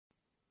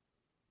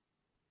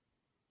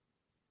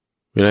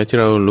เวลาที่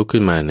เราลุก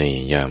ขึ้นมาใน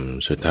ยาม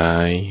สุดท้า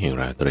ยแห่ง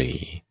ราตรี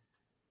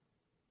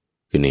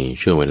คือใน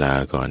ช่วงเวลา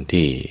ก่อน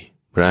ที่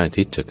พระอา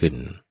ทิตย์จะขึ้น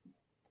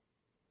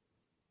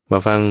มา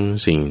ฟัง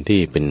สิ่ง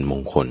ที่เป็นม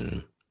งคล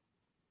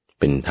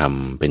เป็นธรรม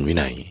เป็นวิ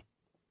นัย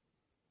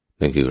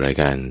นั่นคือราย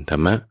การธร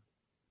รมะ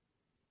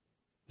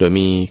โดย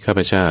มีข้าพ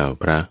เจ้า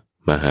พระ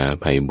มหา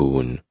ไพบู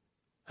ลย์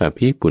อ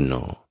ภิปุณโญ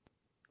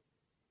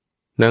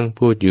นั่ง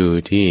พูดอยู่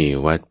ที่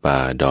วัดป่า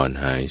ดอน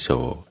หายโศ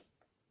ก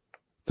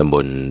ตำบ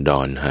ลด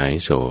อนหาย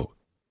โศก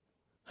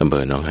อำเภ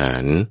อหนองหา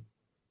น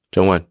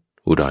จังหวัด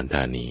อุดรธ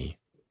านี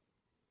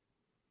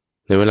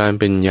ในเวลา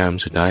เป็นยาม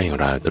สุดท้ายแห่ง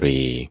ราตรี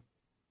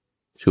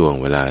ช่วง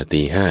เวลา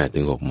 5:00 ถึ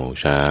ง 6:00 น.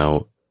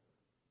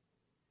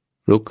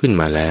ลุกขึ้น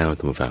มาแล้ว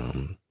ทุกฝัง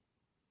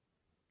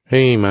ใ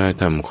ห้มา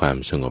ทำความ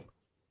สงบ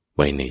ไ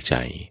ว้ในใจ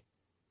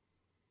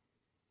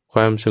คว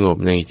ามสงบ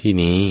ในที่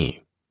นี้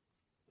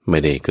ไม่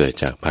ได้เกิด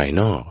จากภาย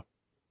นอก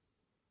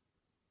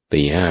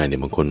 5:00 เนี่ย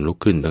บางคนลุก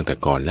ขึ้นตั้งแต่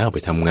ก่อนแล้วไป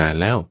ทำงาน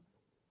แล้ว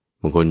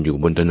บางคนอยู่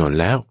บนถนน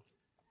แล้ว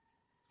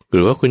ห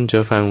รือว่าคุณจะ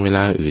ฟังเวล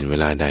าอื่นเว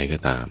ลาใดก็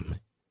ตาม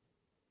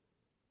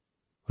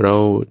เรา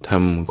ท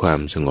ำความ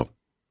สงบ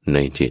ใน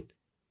จิต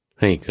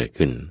ให้เกิด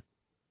ขึ้น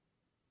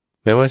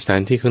แม้ว่าสถา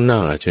นที่ข้างนอ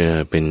กอาจจะ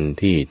เป็น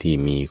ที่ที่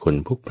มีคน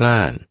พลุกพล่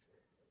าน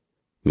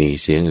มี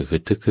เสียงอึ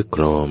กทึกคึกโค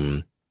รม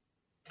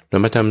เรา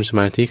มาทำส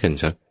มาธิกัน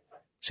สัก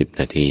10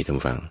 นาทีท่าน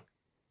ฟัง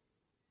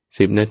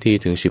10 นาที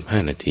ถึง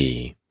15 นาที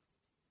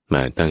ม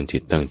าตั้งจิ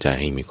ตตั้งใจ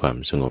ให้มีความ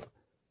สงบ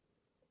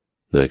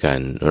โดยการ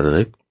ระ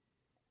ลึก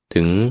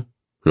ถึง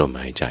ลม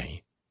หายใจ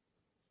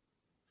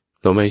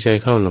ลมหายใจ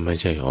เข้าลมหาย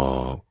ใจออ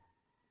ก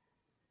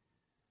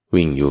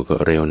วิ่งอยู่ก็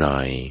เร็วหน่อ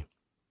ย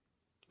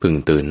เพิ่ง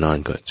ตื่นนอน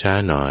ก็ช้า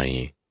หน่อย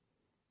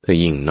ถ้า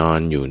ยิ่งนอน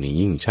อยู่นี่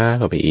ยิ่งช้าเ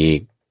ข้าไปอีก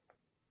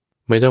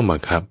ไม่ต้องบัง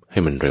คับให้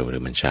มันเร็วหรื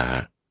อมันช้า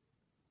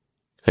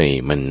ให้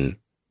มัน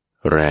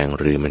แรง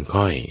หรือมัน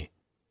ค่อย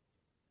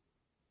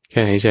แ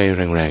ค่หายใจแ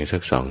รงๆสั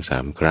ก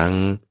 2-3 ครั้ง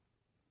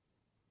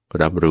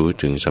รับรู้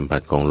ถึงสัมผั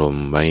สของลม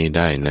ไว้ไ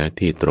ด้นะ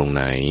ที่ตรงไ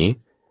หน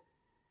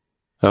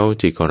เอา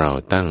จิตของเรา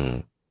ตั้ง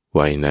ไ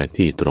ว้ณ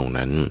ที่ตรง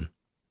นั้น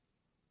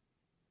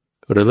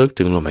ระลึก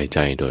ถึงลมหายใจ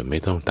โดยไม่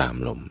ต้องตาม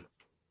ลม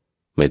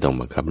ไม่ต้อง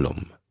บังคับลม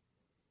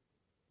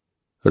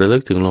ระลึ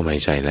กถึงลมหา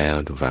ยใจแล้ว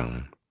ทุกฝัง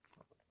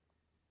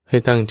ให้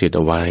ตั้งจิตเ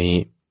อาไว้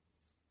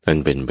อัน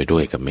เป็นไปด้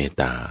วยกับเมต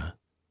ตา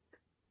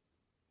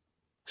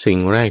สิ่ง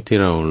แรกที่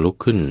เราลุก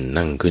ขึ้น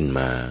นั่งขึ้น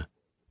มา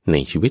ใน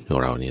ชีวิตของ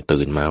เราเนี่ย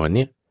ตื่นมาวัน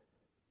นี้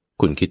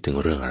คุณคิดถึง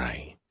เรื่องอะไร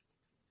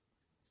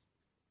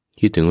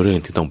คิดถึงเรื่อง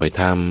ที่ต้องไป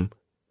ท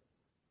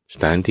ำส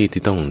ถานที่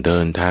ที่ต้องเดิ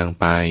นทาง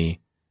ไป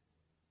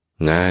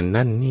งาน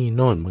นั่นนี่โ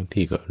น่นบาง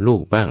ทีก็ลู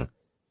กบ้าง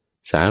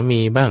สามี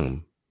บ้าง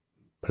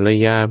ภรร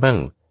ยาบ้าง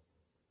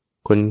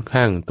คน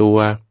ข้างตัว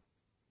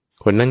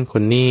คนนั้นค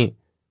นนี้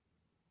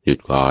หยุด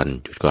ก่อน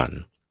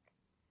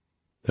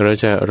เรา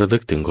จะระลึ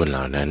กถึงคนเห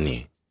ล่านั้น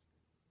นี่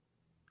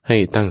ให้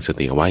ตั้งส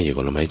ติเอาไว้อยู่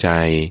กับลมหายใจ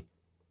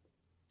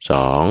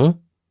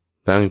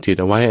 2. ตั้งจิต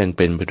เอาไว้อันเ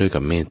ป็นไปด้วยกั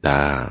บเมตต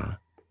า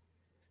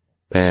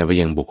แผ่ไป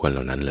ยังบุคคลเห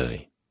ล่านั้นเลย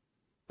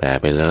แผ่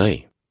ไปเลย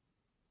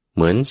เ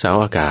หมือนเสา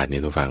อากาศเนี่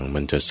ยทุกฝั่งมั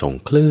นจะส่ง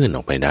คลื่นอ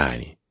อกไปได้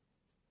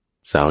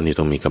เสานี่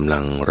ต้องมีกำลั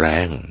งแร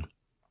ง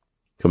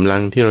กำลั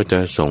งที่เราจะ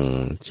ส่ง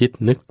คิด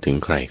นึกถึง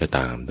ใครก็ต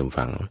ามทุก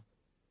ฝั่ง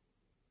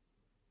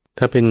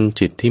ถ้าเป็น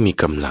จิตที่มี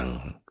กำลัง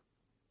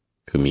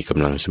คือมีก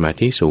ำลังสมา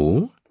ธิสูง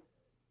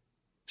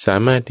สา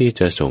มารถที่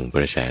จะส่งก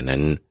ระแสนั้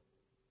น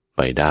ไ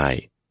ปได้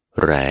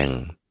แรง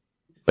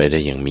ไปได้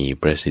อย่างมี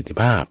ประสิทธิ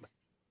ภาพ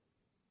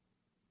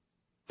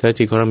ถ้า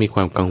จิตของเรามีคว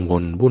ามกังว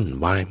ลวุ่น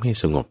วายไม่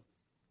สงบ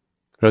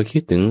เราคิ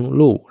ดถึง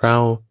ลูกเรา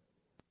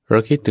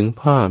คิดถึง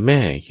พ่อแม่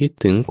คิด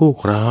ถึงคู่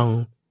ครอง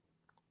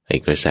ไอ้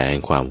กระแสแห่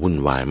งความวุ่น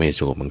วายไม่ส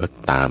งบมันก็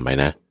ตามไป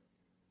นะ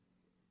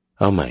เ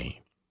อาใหม่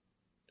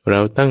เรา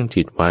ตั้ง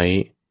จิตไว้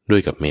ด้ว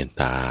ยกับเมต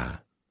ตา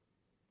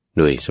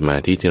ด้วยสมา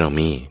ธิที่เรา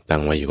มีตั้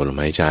งไว้อยู่กับลม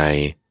หายใจ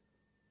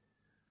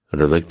ร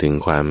ะลึกถึง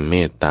ความเม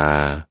ตตา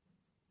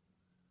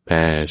แ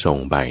ผ่ส่ง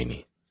ไป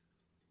นี่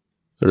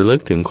ระลึ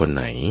กถึงคนไ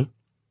หน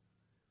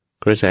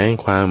กระแสแห่ง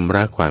ความ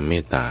รักความเม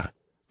ตตา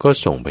ก็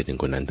ส่งไปถึง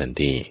คนนั้นทัน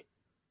ที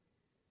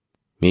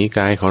มีก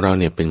ายของเรา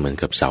เนี่ยเป็นเหมือน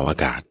กับเสาอา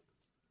กาศ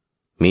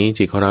มี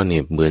จิตของเราเนี่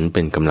ยเหมือนเ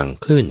ป็นกำลัง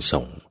คลื่น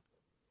ส่ง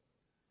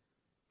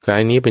กา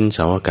ยนี้เป็นเส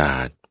าอากา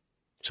ศ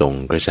ส่ง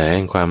กระแสแ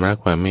ห่งความรัก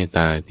ความเมตต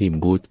าที่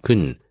บูตขึ้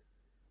น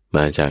ม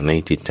าจากใน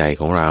จิตใจ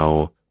ของเรา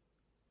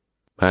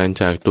ผ่าน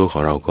จากตัวขอ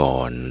งเราก่อ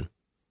น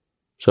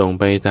ส่ง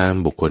ไปตาม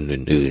บุคคล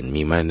อื่นๆ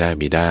มีมารดา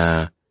บิดา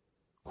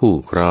คู่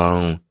ครอง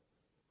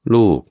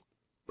ลูก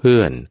เพื่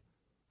อน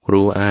ค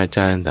รูอาจ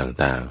ารย์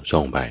ต่างๆ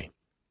ส่งไป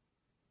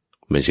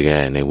ไม่ใช่แค่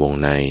ในวง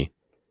ใน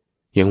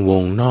ยังว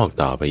งนอก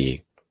ต่อไปอีก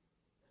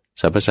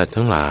สรรพสัตว์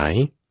ทั้งหลาย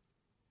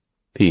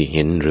ที่เ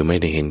ห็นหรือไม่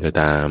ได้เห็นก็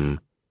ตาม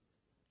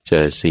จะ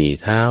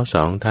4 เท้า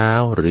2 เท้า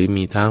หรือ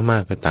มีเท้ามา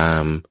กก็ตา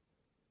ม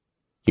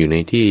อยู่ใน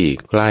ที่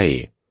ใกล้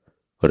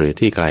หรือ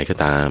ที่ไกลก็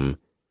ตาม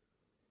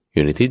อ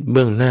ยู่ในทิศเ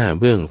บื้องหน้า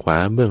เบื้องขวา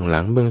เบื้องหลั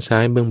งเบื้องซ้า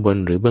ยเบื้องบน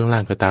หรือเบื้องล่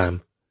างก็ตาม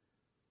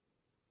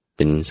เ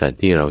ป็นสัตว์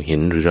ที่เราเห็น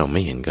หรือเราไ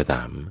ม่เห็นก็ต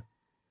าม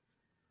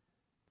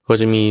ก็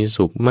ก็จะมี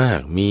สุขมาก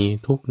มี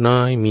ทุกข์น้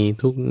อยมี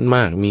ทุกข์ม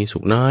ากมีสุ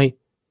ขน้อย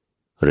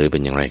หรือเป็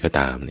นอย่างไรก็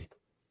ตามเนี่ย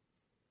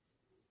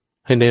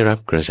ให้ได้รับ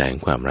กระแส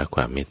ความรักค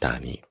วามเมตตา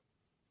นี้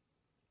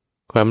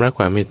ความรัก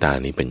ความเมตตา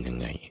นี้เป็นยัง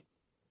ไง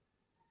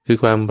คือ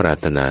ความปรา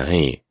รถนาใ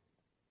ห้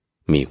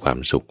มีความ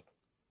สุข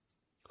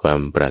ความ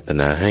ปรารถ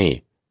นาให้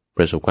ป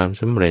ระสบความ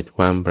สำเร็จค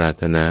วามปราร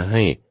ถนาใ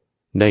ห้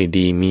ได้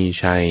ดีมี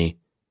ชัย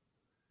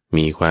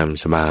มีความ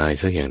สบาย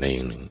สักอย่างใดอ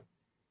ย่างหนึ่ง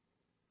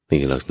นี่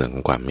คือลักษณะข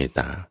องความเมต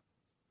ตา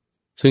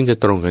ซึ่งจะ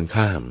ตรงกัน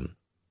ข้าม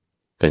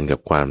กันกับ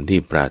ความที่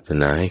ปรารถ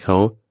นาให้เขา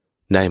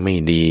ได้ไม่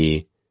ดี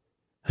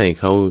ให้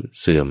เขา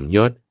เสื่อมย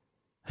ศ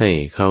ให้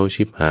เขา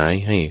ชิบหาย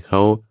ให้เข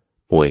า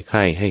ป่วยไ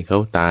ข้ให้เขา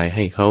ตายใ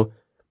ห้เขา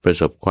ประ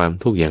สบความ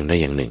ทุกข์อย่างใด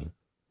อย่างหนึ่ง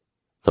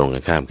ตรงกั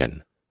นข้ามกัน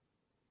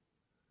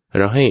เ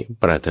ราให้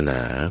ปรารถนา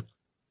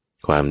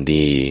ความ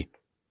ดี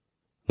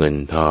เงิน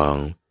ทอง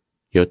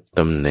ยศต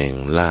ำแหน่ง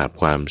ลาภ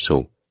ความสุ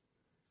ข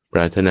ปร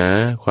ารถนา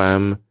ความ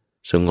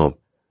สงบ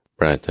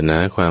ปรารถนา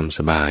ความส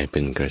บายเป็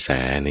นกระแส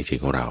ในจิต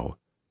ของเรา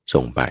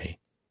ส่งไป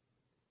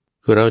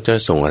คือเราจะ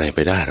ส่งอะไรไป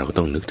ได้เราก็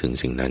ต้องนึกถึง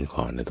สิ่งนั้น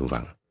ก่อนนะทุก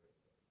ฝัง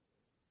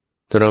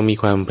ถ้าเรามี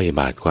ความพยา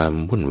บาทความ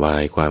วุ่นวา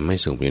ยความไม่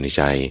สงบอยู่ในใ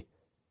จ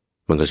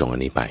มันก็ส่งอั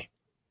นนี้ไป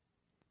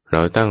เร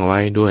าตั้งไว้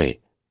ด้วย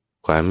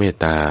ความเมต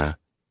ตา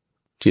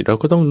จิตเรา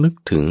ก็ต้องนึก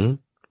ถึง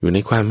อยู่ใน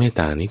ความเมต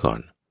ตานี้ก่อน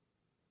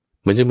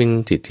มันจะเป็น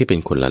จิตที่เป็น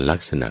คนละลั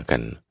กษณะกั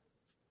น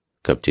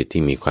กับจิต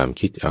ที่มีความ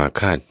คิดอา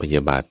ฆาตพย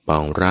าบาทปอ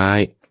งร้า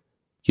ย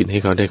คิดให้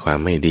เขาได้ความ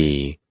ไม่ดี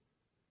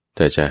แ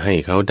ต่จะให้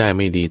เขาได้ไ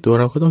ม่ดีตัว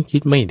เราก็ต้องคิ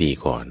ดไม่ดี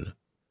ก่อน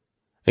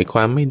ไอ้คว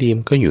ามไม่ดี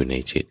มันก็อยู่ใน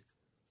จิต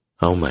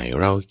เอาใหม่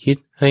เราคิด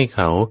ให้เ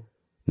ขา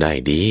ได้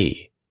ดี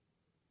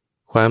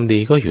ความดี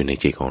ก็อยู่ใน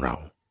จิตของเรา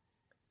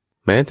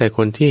แม้แต่ค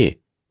นที่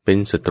เป็น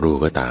ศัตรู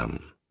ก็ตาม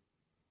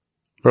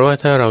เพราะว่า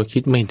ถ้าเราคิ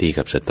ดไม่ดี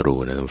กับศัตรู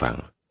นะท่านฟัง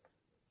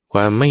คว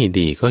ามไม่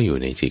ดีก็อยู่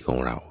ในจิตของ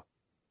เรา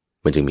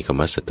มันจึงมีคำ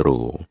ว่าศัตรู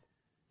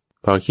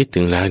พอคิดถึ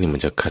งแล้วนี่มั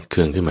นจะขัดเ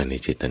คืองขึ้นมาใน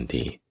จิตทัน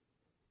ที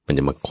มันจ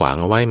ะมาขวาง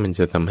เอาไว้มัน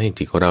จะทำให้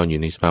จิตของเราอ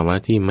ยู่ในสภาวะ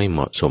ที่ไม่เห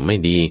มาะสมไม่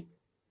ดี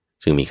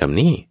จึงมีคำ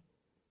นี้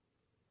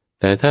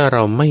แต่ถ้าเร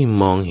าไม่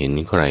มองเห็น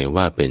ใคร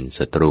ว่าเป็น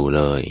ศัตรูเ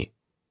ลย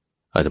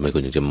ทำไมคุ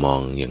ณถึงจะมอง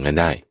อย่างนั้น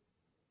ได้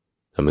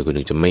ทำไมคุณ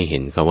ถึงจะไม่เห็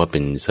นเขาว่าเป็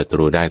นศัต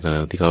รูได้ทั้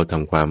งที่เขาท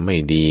ำความไม่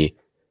ดี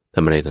ท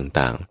ำอะไร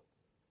ต่าง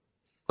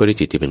ๆก็ด้วย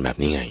จิตที่เป็นแบบ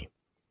นี้ไง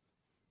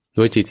โด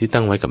ยจิตที่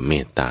ตั้งไว้กับเม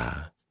ตตา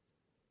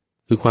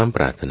คือความป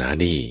รารถนา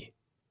ดี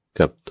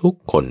กับทุก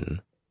คน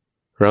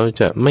เรา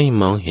จะไม่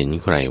มองเห็น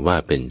ใครว่า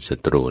เป็นศั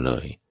ตรูเล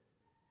ย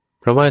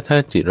เพราะว่าถ้า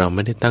จิตเราไ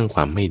ม่ได้ตั้งคว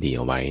ามไม่ดีเ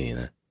อาไว้เนี่ย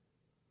นะ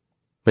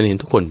มันเห็น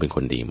ทุกคนเป็นค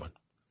นดีหมด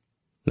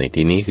ใน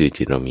ที่นี้คือ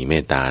จิตเรามีเม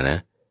ตตานะ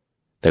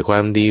แต่ควา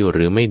มดีห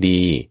รือไม่ดี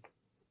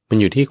มัน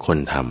อยู่ที่คน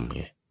ทำไ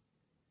ง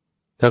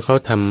ถ้าเขา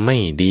ทำไม่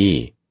ดี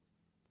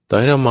ต่อ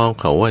ให้เรามอง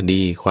เขาว่า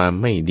ดีความ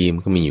ไม่ดีมั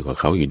นก็มีอยู่กับ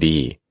เขาอยู่ดี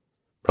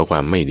เพราะควา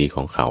มไม่ดีข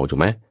องเขาถูก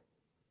ไหม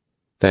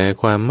แต่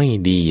ความไม่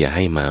ดีอย่าใ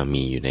ห้มา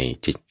มีอยู่ใน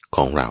จิตข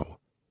องเรา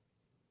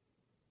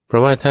เพรา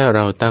ะว่าถ้าเร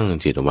าตั้ง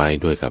จิตไว้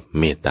ด้วยกับ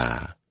เมตตา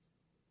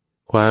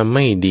ความไ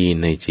ม่ดี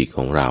ในจิตข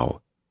องเรา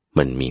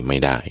มันมีไม่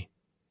ได้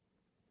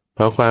เพ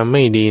ราะความไ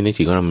ม่ดีใน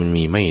จิตของเรามัน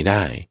มีไม่ไ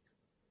ด้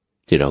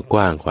จิตเราก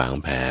ว้างขวาง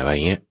แผ่ไว้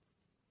เงี้ย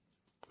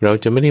เรา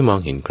จะไม่ได้มอง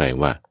เห็นใคร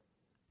ว่า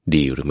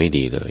ดีหรือไม่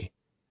ดีเลย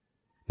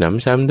หน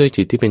ำซ้ำด้วย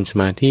จิตที่เป็นส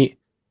มาธิ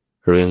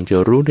เรายังจะ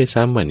รู้ได้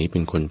ซ้ำว่านี้เป็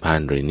นคนพาล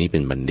หรือนี้เป็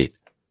นบัณฑิต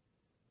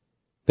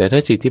แต่ถ้า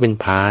จิตที่เป็น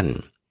พาล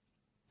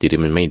จิต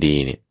ที่มันไม่ดี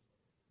เนี่ย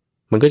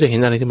มันก็จะเห็น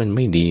อะไรที่มันไ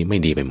ม่ดี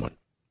ไปหมด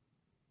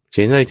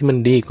เห็นอะไรที่มัน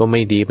ดีก็ไ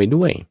ม่ดีไป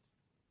ด้วย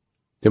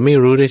จะไม่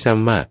รู้ได้ซ้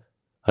ำว่า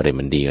อะไร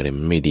มันดีอะไร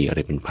มันไม่ดีอะไร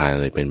เป็นพาลอ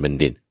ะไรเป็นบัณ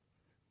ฑิต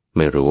ไ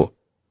ม่รู้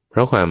เพร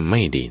าะความไ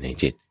ม่ดีใน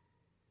จิต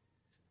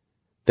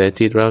แต่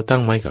จิตเราตั้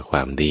งไว้กับคว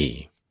ามดี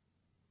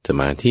ส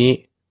มาธิ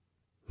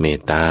เม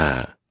ตตา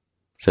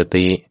ส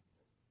ติ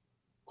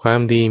ความ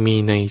ดีมี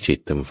ในจิต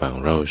ตามฝั่ง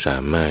เราสา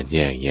มารถแย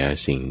กแยะ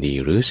สิ่งดี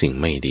หรือสิ่ง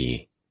ไม่ดี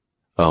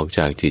ออกจ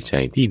ากจิตใจ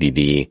ที่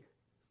ดี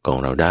ๆของ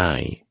เราได้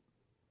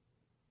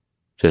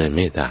เจริญเ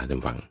มตตาตา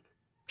มฝั่ง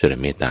เจริญ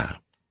เมตตา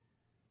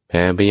แ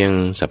ผ่ไปยัง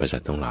สรรพสั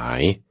ตว์ทั้งหลา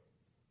ย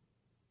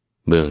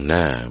เบื้องห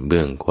น้าเ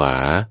บื้องขวา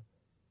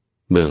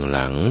เบื้องห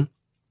ลัง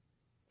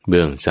เ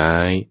บื้องซ้า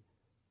ย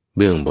เ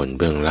บื้องบน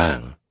เบื้องล่าง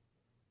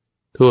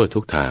ทั่วทุ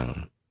กทาง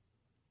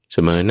เส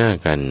มอหน้า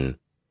กัน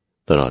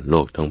ตลอดโล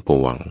กทั้งป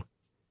วง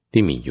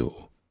ที่มีอยู่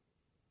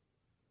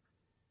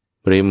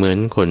เปรียบเหมือน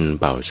คน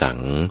เป่าสัง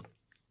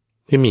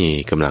ที่มี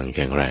กำลังแ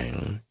ข็งแรง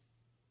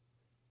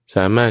ส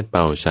ามารถเ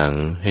ป่าสัง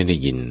ให้ได้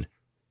ยิน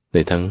ไ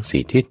ด้ทั้ง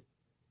สี่ทิศ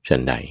ฉั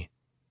นใด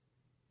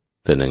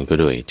แต่นั้นก็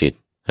ด้วยจิต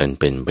อัน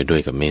เป็นไปด้ว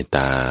ยกับเมตต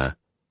า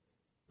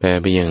แผ่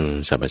ไปยัง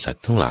สรรพสัต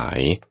ว์ทั้งหลาย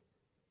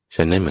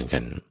ฉันได้เหมือนกั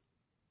น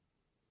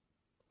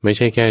ไม่ใ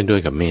ช่แค่ด้ว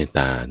ยกับเมตต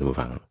าดู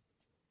ฟัง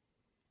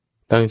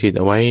ตั้งจิตเ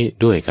อาไว้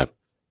ด้วยกับ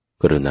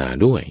กรุณา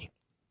ด้วย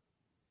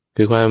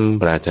คือความ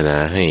ปรารถนา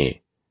ให้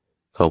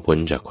เขาพ้น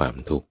จากความ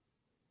ทุกข์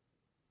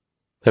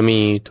ถ้ามี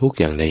ทุกข์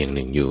อย่างใดอย่างห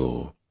นึ่งอยู่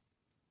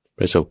ป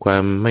ระสบควา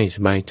มไม่ส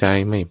บายใจ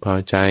ไม่พอ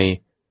ใจ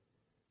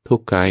ทุก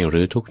ข์กายห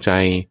รือทุกข์ใจ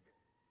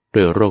ด้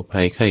วยโรค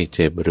ภัยไข้เ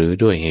จ็บหรือ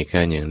ด้วยเหตุก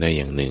ารณ์อย่างใดอ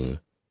ย่างหนึ่ง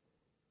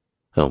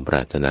เราปร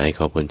ารถนาให้เข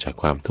าพ้นจาก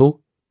ความทุกข์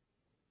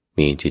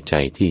มีจิตใจ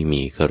ที่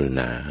มีกรุ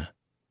ณา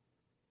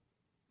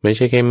ไม่ใ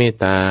ช่แค่เมต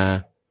ตา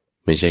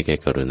ไม่ใช่แค่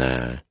กรุณา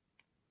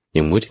อย่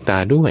างมุทิตา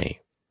ด้วย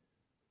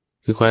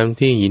คือความ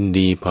ที่ยิน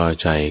ดีพอ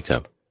ใจกั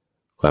บ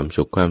ความ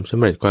สุขความสำ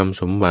เร็จความ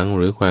สมหวังห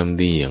รือความ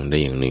ดีอย่างใด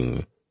อย่างหนึ่ง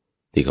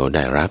ที่เขาไ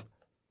ด้รับ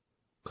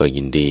ก็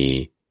ยินดี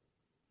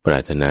ปรา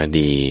รถนา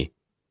ดี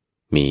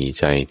มี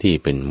ใจที่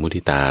เป็นมุ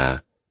ทิตา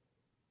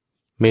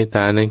เมตต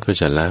านั้นก็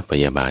จะละพ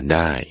ยาบาทไ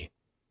ด้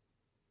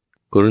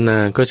กรุณา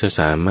ก็จะ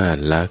สามารถ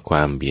ละคว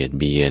ามเบียด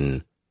เบียน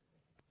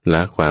ล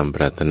ะความป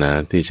รารถนา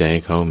ที่จะให้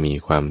เขามี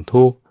ความ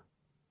ทุกข์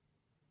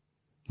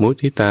มุ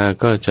ทิตา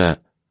ก็จะ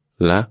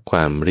ละคว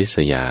ามริษ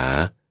ยา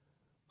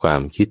ควา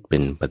มคิดเป็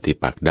นปฏิ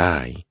ปักษ์ได้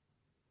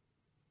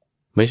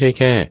ไม่ใช่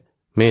แค่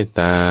เมตต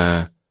า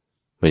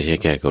ไม่ใช่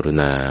แค่กรุ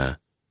ณา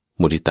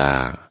มุทิตา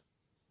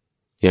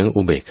ยัง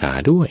อุเบกขา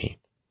ด้วย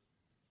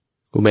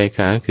อุเบกข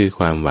าคือค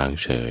วามวาง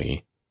เฉย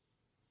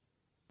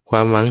คว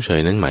ามวางเฉ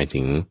ยนั้นหมาย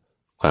ถึง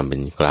ความเป็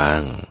นกลา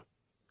ง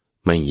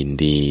ไม่ยิน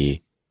ดี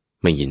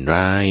ไม่ยิน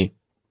ร้าย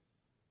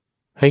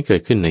ให้เกิ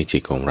ดขึ้นในจิ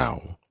ตของเรา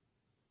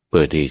เ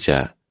พื่อที่จะ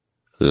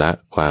ละ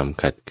ความ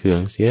ขัดเคือง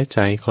เสียใจ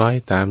คล้อย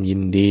ตามยิ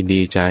นดี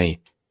ดีใจ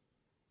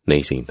ใน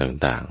สิ่ง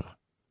ต่าง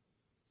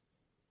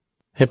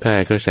ๆให้แผ่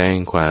กระแส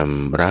ความ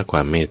รักคว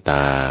ามเมตต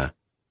า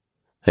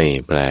ให้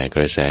แผ่ก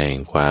ระแส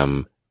ความ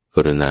ก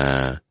รุณา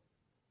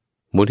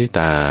มุทิต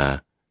า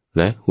แ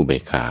ละอุเบ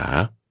กขา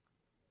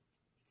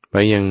ไป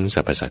ยังส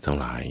รรพสัตว์ทั้ง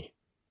หลาย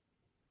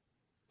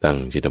ตั้ง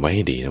จิตไว้ใ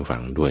ห้ดีทั้งฝั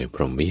งด้วยพ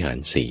รหมวิหาร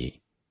สี่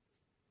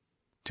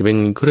จะเป็น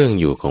เครื่อง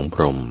อยู่ของพ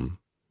รหม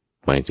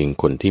หมายถึง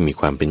คนที่มี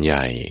ความเป็นให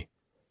ญ่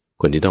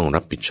คนที่ต้อง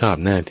รับผิดชอบ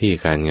หน้าที่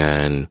การงา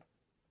น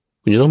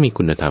คุณจะต้องมี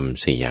คุณธรรม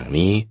สี่อย่าง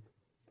นี้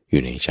อ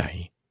ยู่ในใจ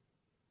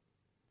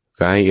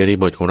กายอิริย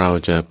าบถของเรา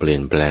จะเปลี่ย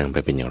นแปลงไป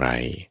เป็นอย่างไร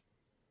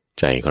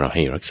ใจของเราใ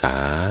ห้รักษา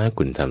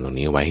คุณธรรมตรง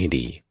นี้ไว้ให้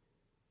ดี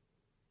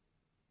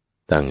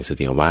ตั้งส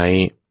ติเอาไว้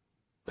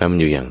ทำ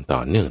อยู่อย่างต่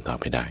อเนื่องต่อ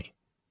ไปได้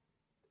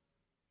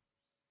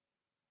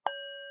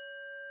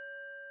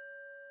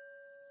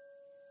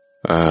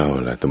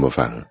ล่ะท่านผู้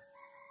ฟัง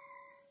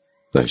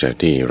หลังจาก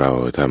ที่เรา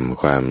ท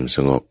ำความส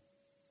งบ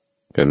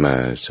กันมา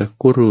สัก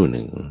ครู่ห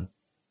นึ่ง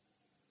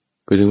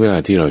ก็ถึงเวลา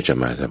ที่เราจะ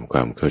มาทำคว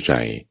ามเข้าใจ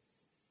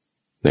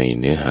ใน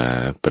เนื้อหา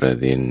ประ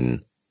เด็น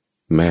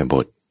แม่บ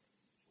ท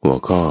หัว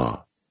ข้อ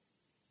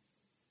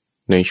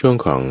ในช่วง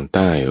ของใ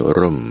ต้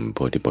ร่มโพ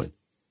ธิบท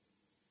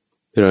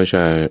ที่เราจ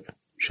ะ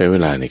ใช้เว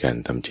ลาในการ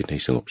ทำจิตให้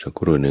สงบสักค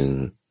รู่หนึ่ง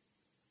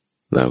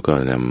แล้วก็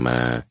นำม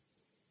า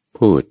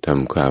พูดท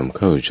ำความเ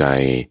ข้าใจ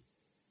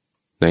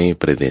ใน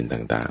ประเด็น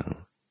ต่าง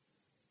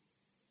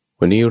ๆ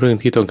วันนี้เรื่อง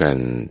ที่ต้องการ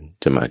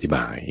จะมาอธิบ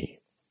าย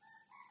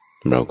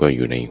เราก็อ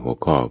ยู่ในหัว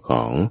ข้อข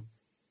อง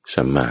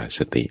สัมมาส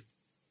ติ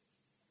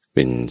เ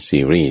ป็นซี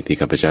รีส์ที่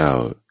ข้าพเจ้า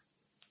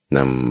น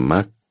ำมร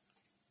รค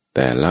แ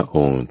ต่ละอ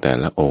ง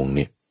ค์เ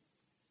นี่ย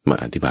มา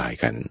อธิบาย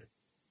กัน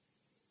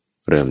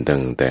เริ่มตั้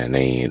งแต่ใน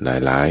ห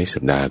ลายๆสั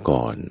ปดาห์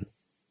ก่อน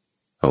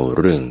เอา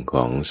เรื่องข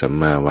องสัม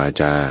มาวา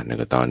จาใน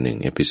ตอน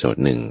1เอพิโซด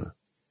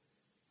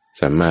1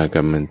สัมมา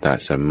กัมมันตะ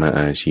สัมมา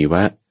อาชีว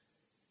ะ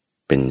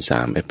เป็น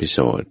3เอพิโซ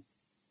ด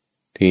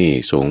ที่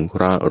สงเค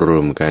ราะห์ร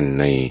วมกัน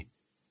ใน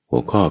หั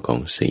วข้อของ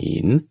ศี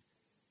ล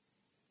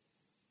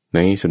ใน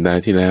สัปดาห์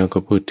ที่แล้วก็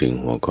พูดถึง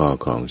หัวข้อ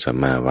ของสัม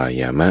มาวา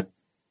ยามะ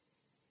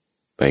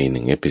ไป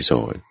1เอพิโซ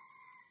ด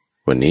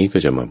วันนี้ก็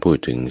จะมาพูด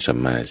ถึงสัม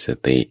มาส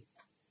ติ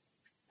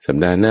สัป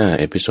ดาห์หน้า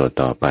เอพิโซด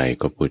ต่อไป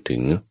ก็พูดถึ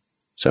ง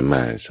สัมม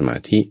าสมา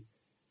ธิ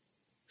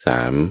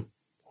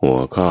3หัว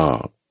ข้อ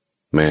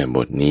แม่บ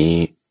ทนี้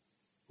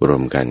รว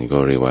มกันก็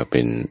เรียกว่าเ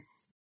ป็น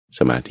ส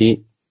มาธิ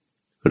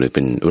หรือเ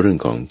ป็นเรื่อง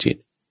ของจิต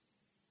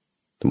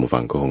ท่านผู้ฟั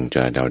งก็คงจ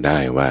ะเดาได้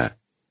ว่า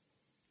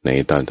ใน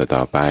ตอนต่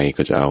อๆไป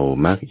ก็จะเอา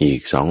มรรคอีก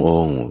2อ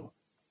งค์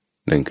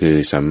นั่นคือ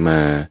สัมม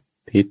า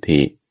ทิฏ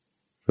ฐิ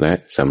และ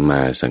สัมมา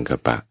สังกั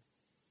ปปะ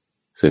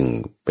ซึ่ง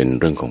เป็น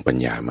เรื่องของปัญ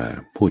ญามา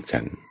พูดกั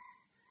น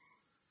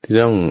ที่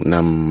ต้องน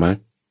ำมรรค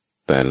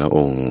แต่ละอ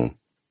งค์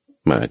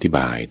มาอธิบ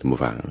ายท่าน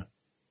ผู้ฟัง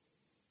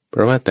เพร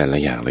าะว่าแต่ละ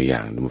อย่าง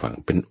ท่านผู้ฟัง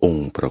เป็นอง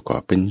ค์ประกอ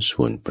บเป็น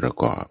ส่วนประ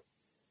กอบ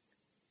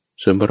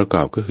ส่วนประก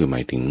อบก็คือหม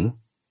ายถึง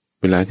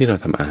เวลาที่เรา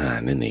ทำอาหาร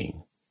นั่นเอง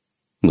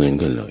เหมือน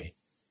กันเลย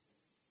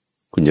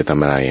คุณจะท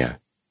ำอะไร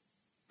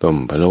ต้ม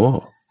พะโล้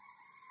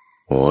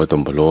ต้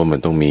มพะโล้มัน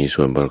ต้องมี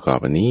ส่วนประกอบ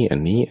อันนี้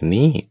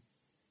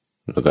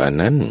แล้วก็อัน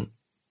นั้น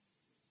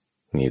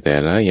นี่แต่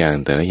ละอย่าง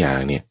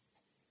เนี่ย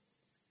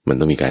มัน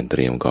ต้องมีการเต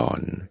รียมก่อน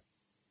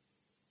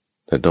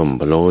แต่ต้ม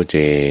พะโล้เจ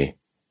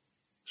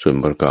ส่วน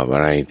ประกอบอ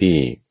ะไรที่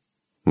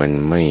มัน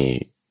ไม่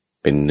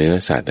เป็นเนื้อ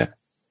สัตว์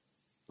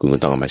คุณก็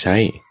ต้องเอามาใช้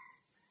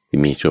ที่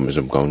มีส่วนผส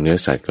มของเนื้อ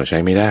สัตว์ก็ใช้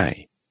ไม่ได้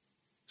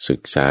ศึ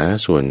กษา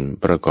ส่วน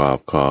ประกอบ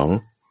ของ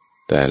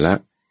แต่ละ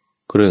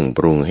เครื่องป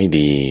รุงให้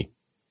ดี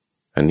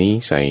อันนี้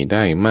ใส่ไ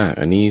ด้มาก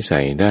อันนี้ใ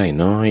ส่ได้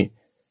น้อย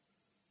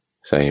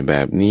ใส่แบ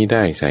บนี้ไ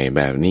ด้ใส่แ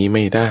บบนี้ไ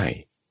ม่ได้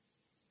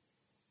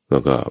แล้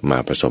วก็มา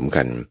ผสม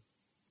กัน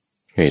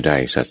ให้ได้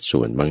สัดส่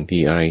วนบางที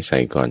อะไรใส่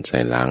ก่อนใส่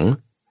หลัง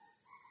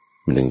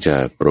มันถึงจะ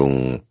ปรุง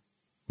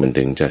มัน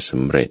ถึงจะส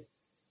ำเร็จ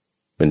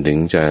มันถึง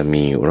จะ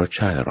มีรส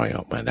ชาติอร่อยอ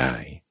อกมาได้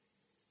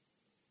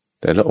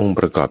แต่ละองค์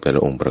ประกอบเ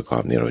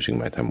นี่ยเราจึง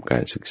มาทำกา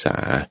รศึกษา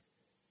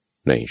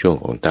ในช่วง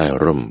ของใต้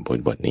ร่ม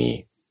บทนี้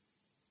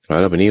แ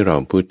ล้ววันนี้เรา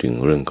พูดถึง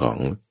เรื่องของ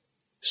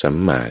สัม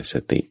มาส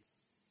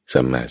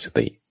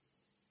ติ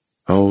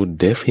เอา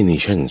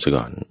definition ซะ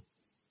ก่อน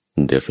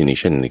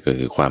definition นี่ก็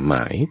คือความหม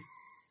าย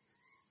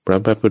พระ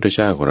พุทธเ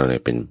จ้าของเราเนี่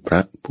ยเป็นพร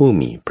ะผู้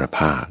มีพระภ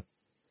าค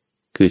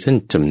คือท่าน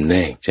จำแน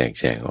กแจก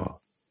แจงออก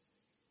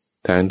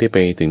ทางที่ไป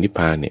ถึงนิพพ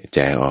านเนี่ยแจ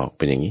กออกเ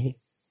ป็นอย่างนี้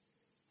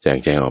แจ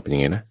กออกเป็นยั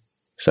งไงนะ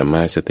สัมม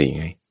าสติ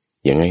ไง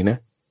ยังไงนะ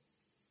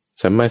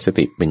สัมมาส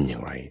ติเป็นอย่า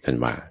งไรท่าน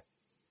ว่า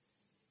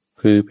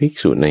คือภิก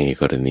ษุใน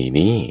กรณี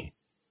นี้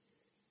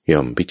ย่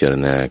อมพิจาร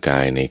ณากา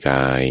ยในก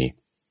าย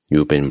อ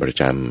ยู่เป็นประ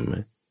จ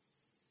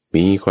ำ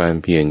มีความ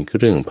เพียรเค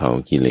รื่องเผา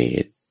กิเล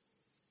ส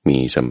มี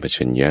สัมป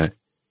ชัญญะ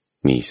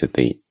มีส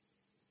ติ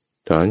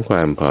ถอนคว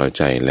ามพอใ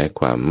จและ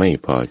ความไม่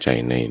พอใจ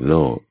ในโล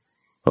ก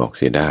ออก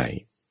เสียได้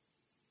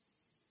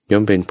ย่อ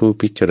มเป็นผู้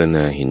พิจารณ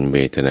าเห็นเว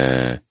ทนา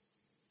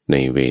ใน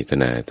เวท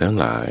นาทั้ง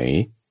หลาย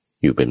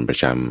อยู่เป็นประ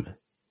จ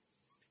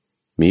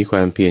ำมีคว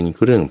ามเพียรเค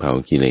รื่องเผา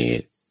กิเล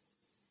ส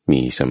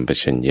มีสัมป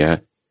ชัญญะ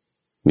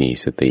มี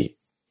สติ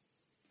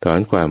ถอน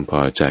ความพ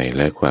อใจแ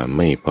ละความไ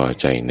ม่พอ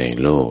ใจใน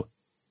โลก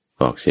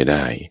ออกเสียไ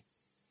ด้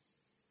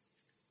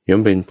ย่อ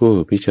มเป็นผู้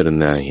พิจาร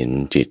ณาเห็น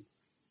จิต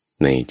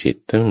ในจิต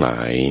ทั้งหลา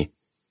ย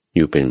อ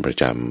ยู่เป็นประ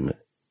จ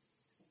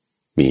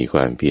ำมีคว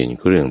ามเพียร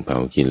เครื่องเผา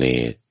กิเล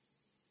ส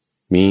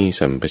มี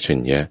สัมปชัญ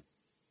ญะ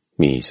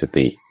มีส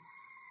ติ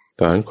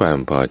ถอนความ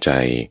พอใจ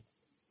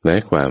และ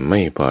ความไ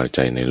ม่พอใจ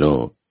ในโล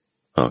ก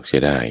ออกเสี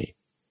ยได้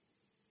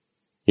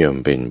ย่อม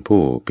เป็น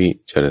ผู้พิ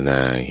จารณา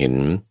เห็น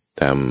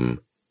ธรรม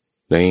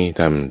ใน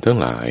ธรรมทั้ง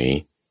หลาย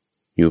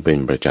อยู่เป็น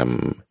ประจ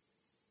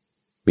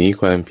ำมี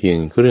ความเพียร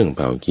เครื่องเ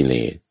ผากิเล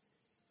ส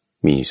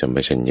มีสัมป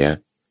ชัญญะ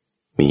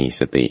มี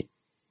สติ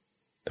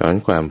ถอน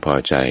ความพอ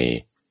ใจ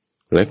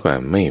และควา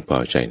มไม่พอ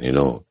ใจในโ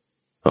ลก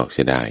ออกเ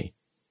สียได้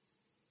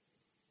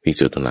ภิก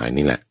ษุทั้งหลาย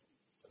นี่แหละ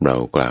เรา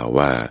กล่าว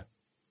ว่า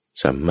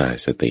สัมมา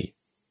สติ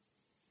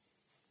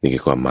นี่คื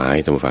อความหมาย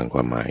ท่านผู้ฟังคว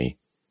ามหมาย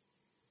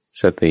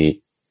สติ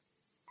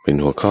เป็น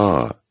หัวข้อ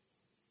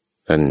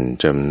ท่าน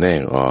จำแน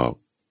กออก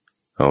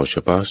เอาเฉ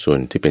พาะส่วน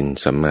ที่เป็น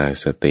สัมมา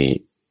สติ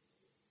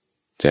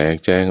แจก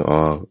แจงอ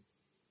อก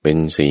เป็น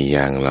4อ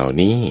ย่างเหล่า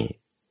นี้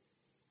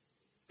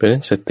เป็นนั้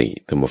นสติ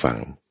ท่านผู้ฟัง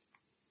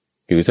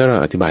คือถ้าเรา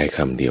อธิบายค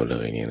ำเดียวเล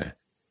ยเนี่ยนะ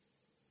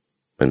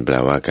มันแปล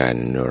ว่าการ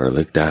ระ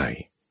ลึกได้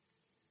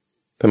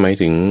ทำไม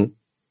ถึง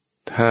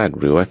ธาตุ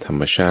หรือว่าธรร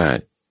มชา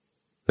ติ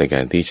ในกา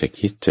รที่จะ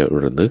คิดจะ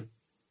ระลึก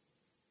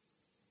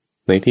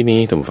ในที่นี้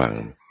ท่านผู้ฟัง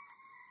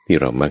ที่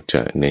เรามักจ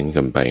ะเน้น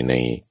กันไปใน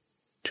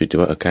จุดที่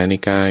ว่าอาการใน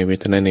กายเว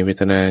ทนาในเว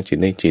ทนาจิต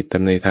ในจิตธร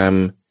รมในธรรม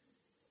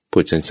พู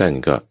ดสั้น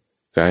ๆก็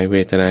กายเว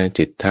ทนา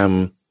จิตธรรม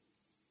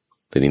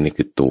แต่นี่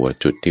คือตัว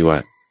จุดที่ว่า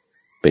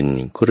เป็น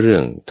เรื่อ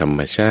งธรรม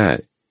ชา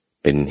ติ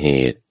เป็นเห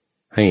ตุ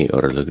ให้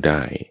ระลึกไ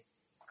ด้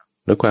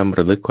แล้วความร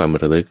ะ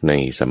ลึกใน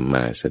สัมม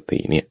าสติ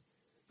เนี่ย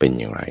เป็น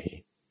อย่างไร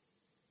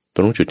ต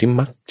รงจุดที่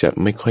มักจะ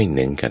ไม่ค่อยเ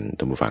น้นกัน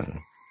ท่านผู้ฟัง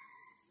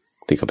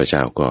ที่ข้าพเจ้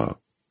าก็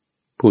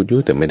พูดอยู่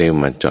แต่ไม่ได้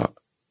มาเจาะ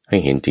ให้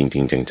เห็นจริ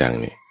งๆจังๆ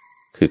เนี่ย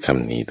คือค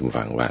ำนี้ท่านผู้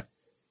ฟังว่า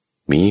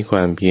มีคว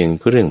ามเพียร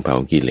เรื่องเผา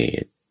กิเล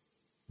ส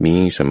มี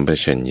สัมป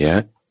ชัญญะ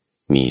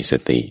มีส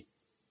ติ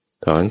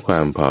ถอนควา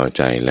มพอใ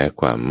จและ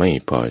ความไม่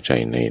พอใจ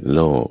ในโล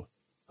ก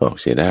ออก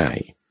เสียได้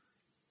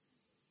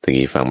ตะ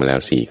กี้ฟังมาแล้ว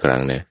4 ครั้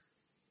งนะ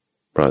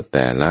เพราะแ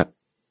ต่ละ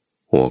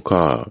หัวข้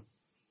อ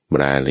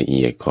รายละเ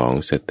อียดของ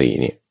สติ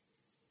เนี่ย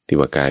ที่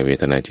ว่ากายเว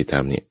ทนาจิตธร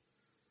รมเนี่ย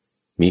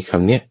มีค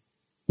ำเนี้ย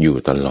อยู่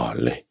ตลอด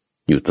เลย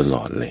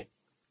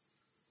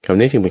คำ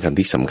นี้จึงเป็นคำ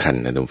ที่สำคัญ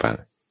นะทุกฝั่ง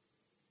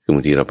คือบ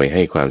างทีเราไปใ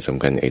ห้ความส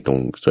ำคัญไอ้ตรง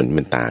ส่วนที่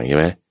มันต่างใช่ไ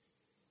หม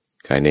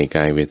กายในก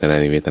ายเวทนา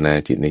ในเวทนา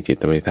จิตในจิต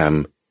ธรรม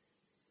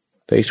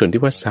แต่ไอ้ส่วน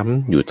ที่ว่าซ้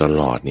ำอยู่ต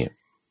ลอดเนี่ย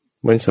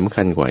มันสำ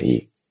คัญกว่าอี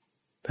ก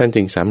ท่าน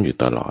จึงซ้ำอยู่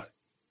ตลอด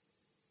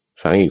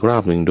ฟังอีกรอ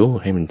บหนึ่งดู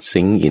ให้มัน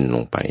ซิงค์อินล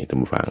งไปทุ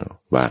กฝั่ง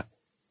ว่า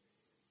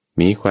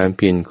มีความเ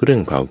พียรเครื่อ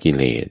งเผากิเ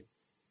ลส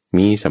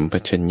มีสัมป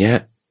ชัญญะ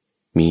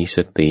มีส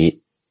ติ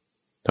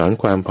ถอน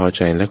ความพอใ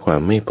จและควา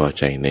มไม่พอ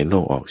ใจในโล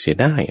กออกเสีย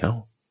ได้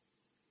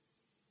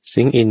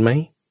ซิงค์อินไหม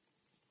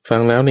ฟั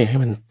งแล้วเนี่ยให้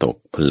มันตก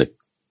ผลึก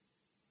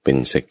เป็น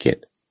สะเก็ด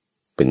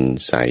เป็น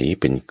ใส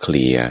เป็นเค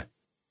ลียร์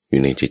อ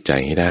ยู่ในจิตใจ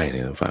ให้ได้น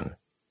ะท่านฟัง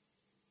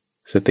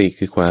สติ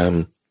คือความ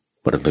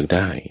ระลึกไ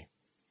ด้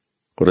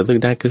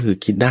ก็คือ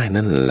คิดได้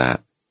นั่นแหละ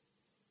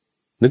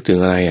นึกถึง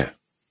อะไร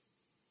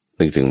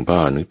นึกถึงพ่อ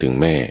นึกถึง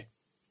แม่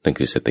นั่น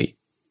คือสติ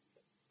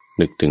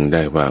นึกถึงไ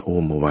ด้ว่าโอ้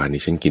เมื่อวาน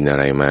นี้ฉันกินอะ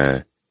ไรมา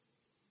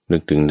นึ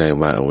กถึงได้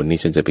ว่าวันนี้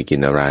ฉันจะไปกิน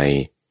อะไร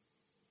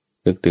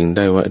นึกถึงไ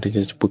ด้ว่าที่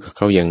ฉันจะพูดกับเ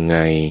ขายังไง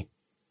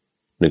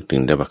นึกถึ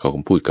งได้ว่าเขา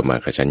พูดกับมา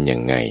กับฉันยั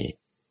งไง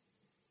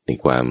ใน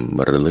ความ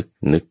ระลึก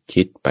นึก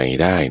คิดไป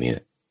ได้เนี่ย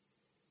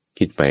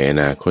คิดไปอ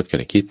นาคตก็ไ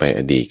ด้คิดไป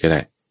อดีตก็ไ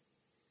ด้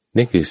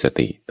นี่คือส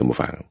ติท่านผู้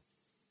ฟัง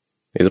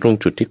ในตรง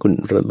จุดที่คุณ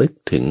ระลึก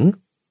ถึง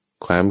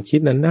ความคิด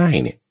นั้นได้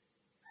เนี่ย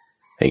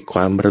ไอ้คว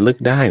ามระลึก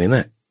ได้นี่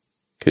น่ะ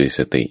คือส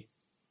ติ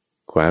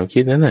ความคิ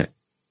ดนั้นน่ะ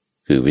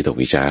คือวิตก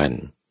วิจาร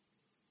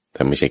ถ้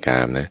าไม่ใช่กา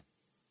มนะ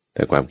แ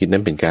ต่ความคิดนั้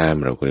นเป็นกาม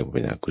เราก็เรียกว่าเ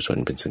ป็นอกุศล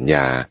เป็นสัญญ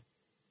า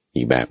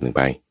อีกแบบหนึ่งไ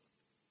ป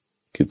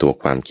คือตัว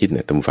ความคิดเ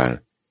นี่ยท่านผู้ฟัง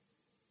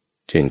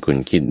เช่นคุณ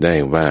คิดได้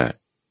ว่า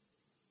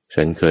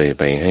ฉันเคย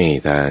ไปให้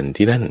ทาน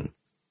ที่นั่น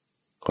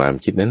ความ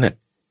คิดนั้นน่ะ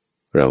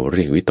เราเ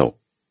รียกวิตก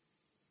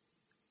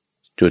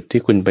จุด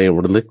ที่คุณไป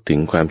ระลึกถึง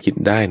ความคิด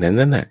ได้นั้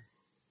นน่ะ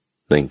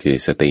นั่นคือ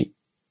สติ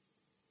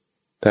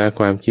ถ้า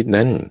ความคิด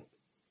นั้น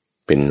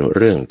เป็นเ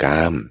รื่องก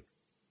าม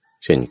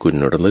เช่นคุณ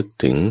ระลึก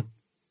ถึง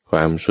คว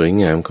ามสวย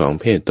งามของ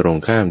เพศตรง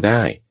ข้ามไ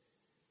ด้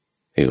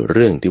เ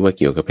รื่องที่ว่าเ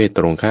กี่ยวกับเพศต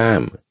รงข้า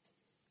ม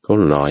เขา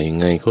หล่อยัง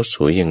ไงเขาส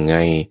วยยังไง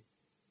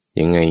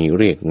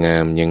เรียกงา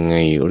มยังไง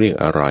เรียก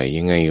อร่อย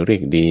ยังไงเรีย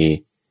กดี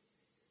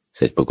เส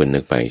ร็จพอคุณนึ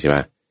กไปใช่ป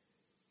ะ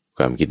ค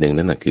วามคิดหนึ่ง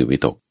นั่นน่ะคือวิ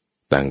ตก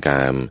ต่างก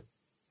าม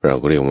เรา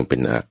ก็เรียกมันเป็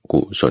นอ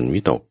กุศล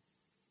วิตก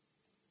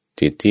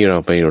จิตที่เรา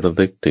ไประ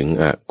ลึกถึง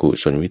อกุ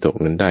ศลวิตก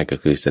นั้นได้ก็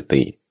คือส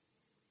ติ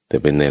แต่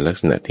เป็นในลัก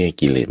ษณะที่ให้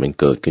กิเลสมัน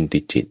เกิดขึ้น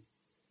ที่จิต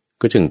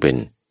ก็จึงเป็น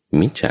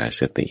มิจฉา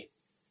สติ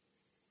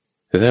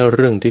แต่ถ้าเ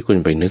รื่องที่คุณ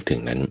ไปนึกถึ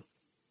งนั้น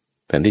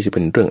แทนที่จะเ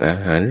ป็นเรื่องอา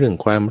หารเรื่อง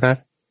ความรัก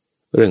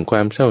เรื่องคว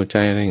ามเศร้าใจ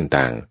อะไร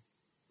ต่าง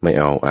ๆไม่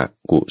เอาอ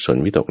กุศล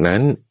วิตกนั้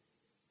น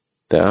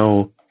แต่เอา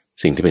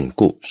สิ่งที่เป็น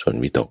กุศล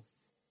วิตก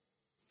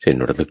เช่น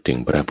ระลึกถึง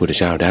พระพุทธ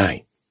เจ้าได้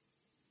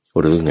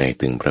ระลึกไง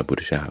ถึงพระพุท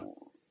ธเจ้า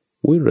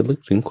ระลึก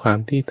ถึงความ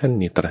ที่ท่าน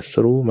นี่ตรัส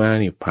รู้มา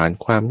นี่ผ่าน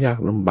ความยาก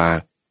ลำบาก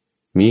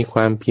มีคว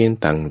ามเพียร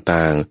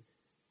ต่าง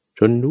ๆจ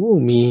น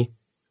มี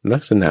ลั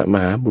กษณะม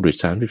หาบุรุษ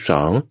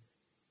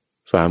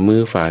32ฝ่ามื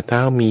อฝ่าเท้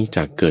ามี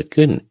จักเกิด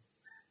ขึ้น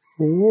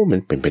มั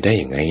นเป็นไปได้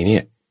อย่างไงเนี่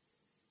ย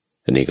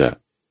อันนี้ก็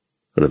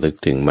ระลึก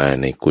ถึงมา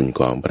ในคุณ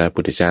ของพระพุ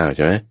ทธเจ้าใ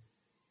ช่ไหม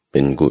เป็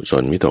นกุศ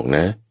ลวิตกน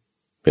ะ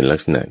เป็นลัก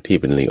ษณะที่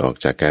เป็นหลีกออก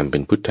จากการเป็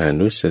นพุทธา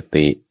นุส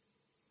ติ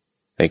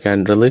ในการ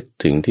ระลึก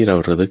ถึงที่เรา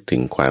ระลึกถึ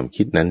งความ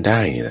คิดนั้นไ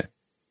ด้นะ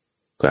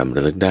ความร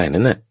ะลึกได้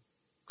นั้นน่ะ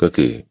ก็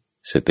คือ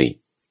สติ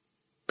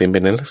เป็น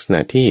ในลักษณะ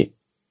ที่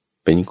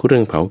เป็นเครื่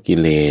องเผากิ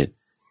เลส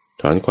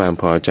ถอนความ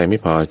พอใจไม่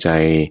พอใจ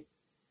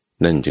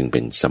นั่นจึงเป็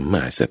นสัมม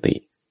าสติ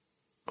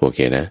โอเค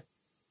นะ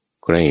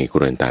ใครก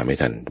รวนตามไม่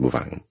ทันผู้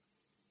ฟัง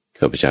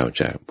ข้าพเจ้า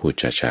จะพูด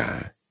ช้า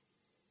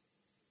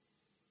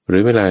ๆหรื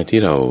อเวลาที่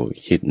เรา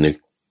คิดนึก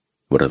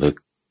ระลึก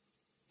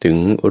ถึง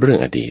เรื่อง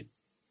อดีต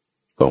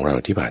ของเรา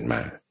ที่ผ่านม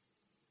า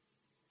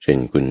เช่น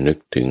คุณนึก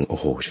ถึงโอ้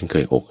โหฉันเค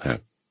ยอกหั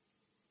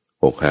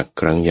ก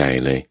ครั้งใหญ่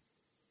เลย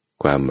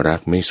ความรัก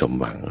ไม่สม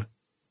หวัง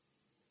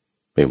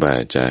ไม่ว่า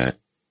จะ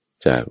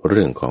จากเ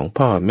รื่องของ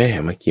พ่อแม่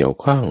มาเกี่ยว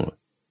ข้อง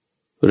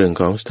เรื่อง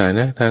ของสถาน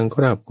ะทางค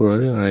รอบครัว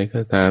เรื่องอะไร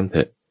ก็ตามเถ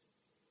อะ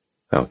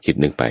เอาคิด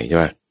นึกไปใช่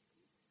ป่ะ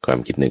ความ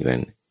คิดนึกนั้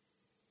น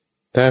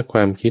ถ้าคว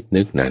ามคิด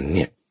นึกนั้นเ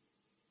นี่ย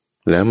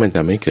แล้วมันท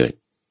ำให้เกิด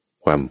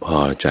ความพ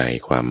อใจ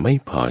ความไม่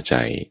พอใจ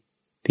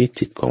ที่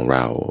จิตของเร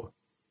า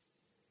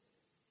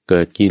เ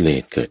กิดกิเล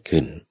สเกิด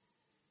ขึ้น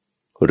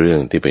เรื่อง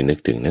ที่ไปนึก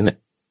ถึงนั้นน่ะ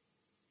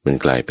มัน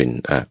กลายเป็น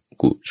อ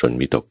กุศล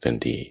วิตกทัน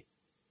ที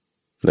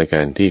ในก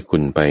ารที่คุ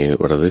ณไป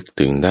ระลึก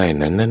ถึงได้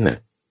นั้น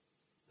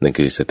นั่น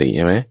คือสติใ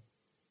ช่ไหม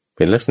เ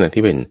ป็นลักษณะ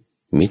ที่เป็น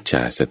มิจฉ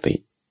าสติ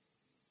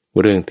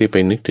เรื่องที่ไป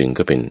นึกถึง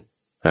ก็เป็น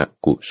อ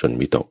กุศล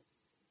วิตก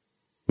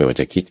ไม่ว่า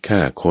จะคิดฆ่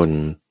าคน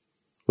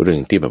เรื่อ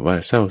งที่แบบว่า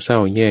เศร้า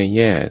แ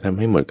ย่ทำใ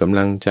ห้หมดกำ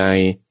ลังใจ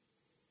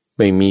ไ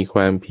ม่มีคว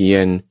ามเพีย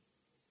ร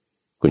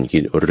คุณคิ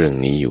ดเรื่อง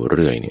นี้อยู่เ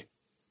รื่อยเนี่ย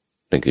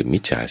นั่นคือมิ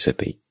จฉาส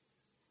ติ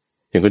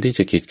อย่างคนที่จ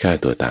ะคิดฆ่า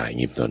ตัวตาย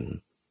ยิบตน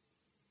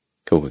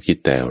เขาก็คิด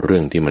แต่เรื่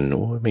องที่มัน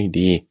ไม่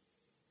ดี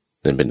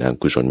นั่นเป็นอ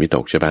กุศลวิต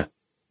กใช่ปะ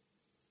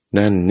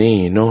นั่นนี่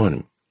โน่น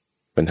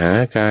ปัญหา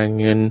การ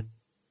เงิน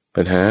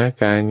ปัญหา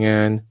การงา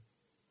น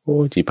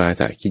จิปา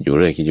ถะคิดอยู่เ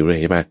รื่อย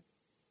ใช่ปะ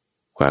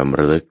ความร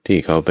ะลึกที่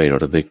เขาไป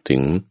ระลึกถึ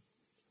ง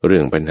เรื่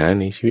องปัญหา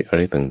ในชีวิตอะไ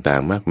รต่า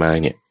งๆมากมาย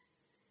เนี่ย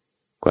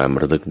ความ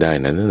ระลึกได้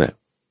นั้นน่ะ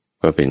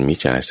ก็เป็นมิจ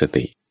ฉาส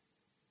ติ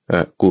อ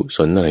กุศ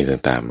ลอะไร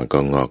ต่างๆมันก็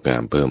งอกงา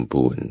มเพิ่ม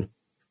พูน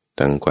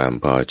ทั้งความ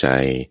พอใจ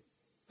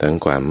ทั้ง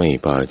ความไม่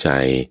พอใจ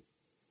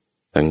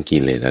ทั้งกิ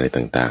เลสอะไร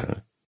ต่าง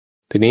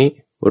ๆทีนี้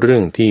เรื่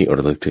องที่ร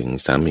ะลึกถึง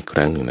ซ้ำอีกค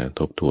รั้งหนึ่งนะ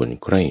ทบทวน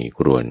ใคร่ค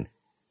รวญ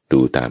ดู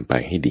ตามไป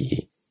ให้ดี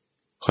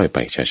ค่อยไป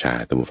ช้า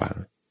ๆตามฟัง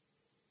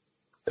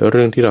แต่เ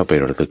รื่องที่เราไป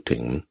ระลึกถึ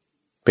ง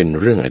เป็น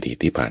เรื่องอดีต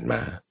ที่ผ่านม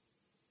า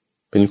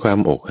เป็นความ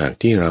อกหัก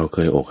ที่เราเค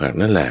ยอกหัก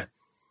นั่นแหละ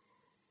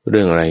เ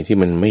รื่องอะไรที่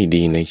มันไม่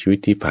ดีในชีวิต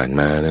ที่ผ่าน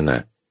มานั่นน่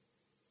ะ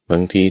บา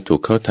งทีถู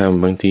กเขาท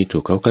ำบางทีถู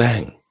กเขาแกล้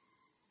ง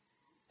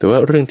แต่ว่า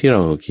เรื่องที่เร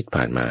าคิด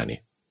ผ่านมาเนี่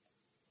ย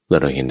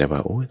เราเห็นได้ว่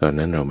าตอน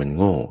นั้นเรามัน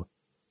โง่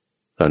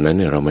ตอนนั้นเ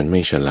นี่ยเรามันไ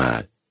ม่ฉลา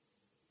ด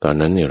ตอน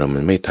นั้นเนี่ยเรามั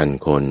นไม่ทัน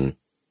คน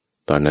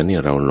ตอนนั้นเนี่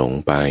ยเราหลง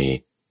ไป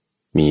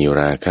มี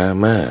ราคะ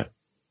มาก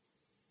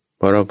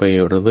พอเราไป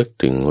ระลึก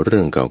ถึงเรื่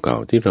องเก่า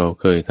ๆที่เรา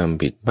เคยท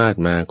ำผิดพลาด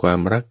มาความ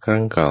รักค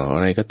รั้งเก่าอ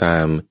ะไรก็ตา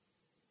ม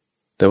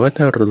แต่ว่า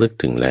ถ้าระลึก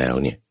ถึงแล้ว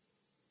เนี่ย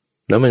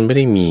แล้วมันไม่ไ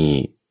ด้มี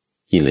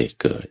กิเลส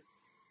เกิด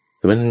แ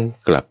ต่มัน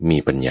กลับมี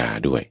ปัญญา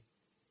ด้วย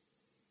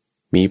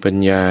มีปัญ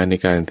ญาใน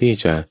การที่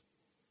จะ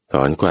ถ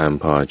อนความ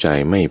พอใจ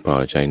ไม่พอ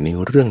ใจใน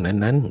เรื่อง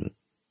นั้น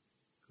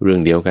ๆเรื่อ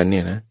งเดียวกันเ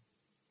นี่ยนะ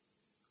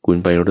คุณ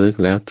ไประลึก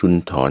แล้วคุณ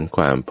ถอนค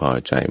วามพอ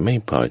ใจไม่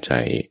พอใจ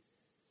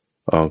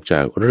ออกจา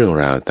กเรื่อง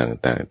ราว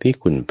ต่างๆที่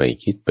คุณไป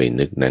คิดไป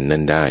นึกนั้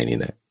นได้นี่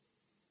นะ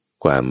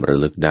ความระ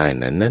ลึกได้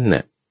นั่น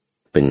น่ะ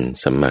เป็น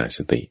สัมมาส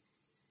ติ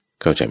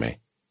เข้าใจไหม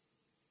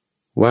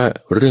ว่า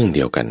เรื่องเ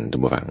ดียวกันทุ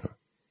กฝั่ง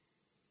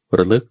ร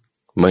ะลึก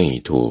ไม่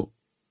ถูก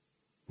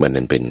มัน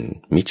นั้นเป็น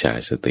มิจฉา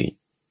สติ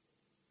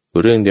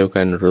เรื่องเดียว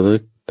กันระลึ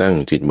กตั้ง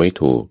จิตไว้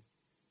ถูก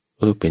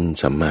เป็น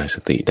สัมมาส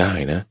ติได้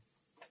นะ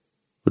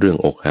เรื่อง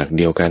อกหักเ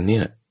ดียวกันเนี่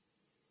ย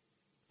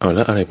เอาแ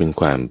ล้วอะไรเป็น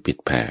ความผิด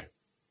แผก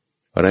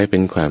อะไรเป็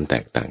นความแต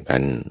กต่างกั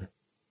น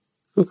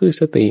ก็คือ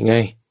สติไง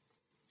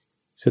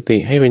สติ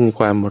ให้เป็น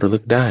ความระลึ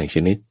กได้ช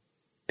นิด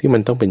ที่มั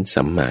นต้องเป็น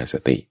สัมมาส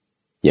ติ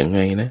ยังไง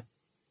นะ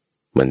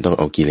มันต้องเ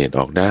อากิเลสอ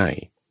อกได้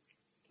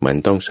มัน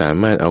ต้องสา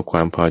มารถเอาคว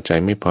ามพอใจ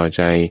ไม่พอใ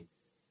จ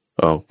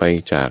ออกไป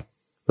จาก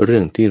เรื่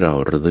องที่เรา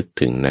ระลึก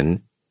ถึงนั้น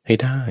ให้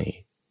ได้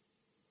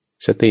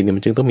สติเนี่ยมั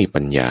นจึงต้องมี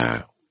ปัญญา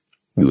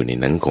อยู่ใน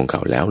นั้นของเข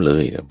าแล้วเล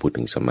ยพูด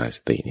ถึงสัมมาส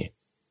ติเนี่ย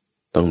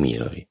ต้องมี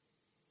เลย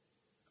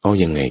เอา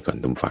ยังไงก่อน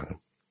ทุกฝั่ง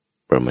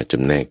เรามาจ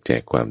ำแนกแจ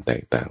กความแต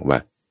กต่างว่า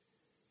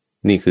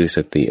นี่คือส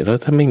ติแล้ว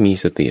ถ้าไม่มี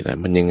สติล่ะ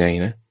มันยังไง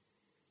นะ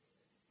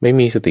ไม่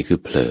มีสติคือ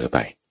เผลอไป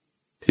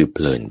คือเพ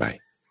ลินไป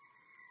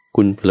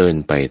คุณเพลิน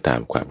ไปตา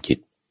มความคิด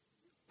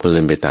เพลิ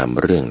นไปตาม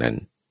เรื่องนั้น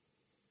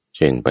เ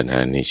ช่นปัญหา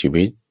ในชี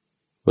วิต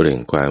เรื่อง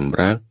ความ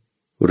รัก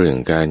เรื่อง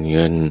การเ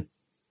งิน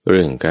เ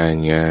รื่องการ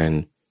งาน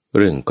เ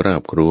รื่องครอ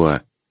บครัว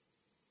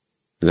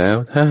แล้ว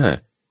ถ้า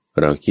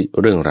เราคิด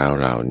เรื่องราว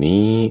เหล่า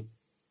นี้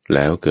แ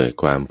ล้วเกิด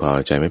ความพอ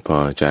ใจไม่พ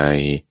อใจ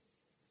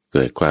เ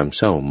กิดความเ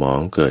ศร้าหมอ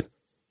งเกิด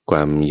คว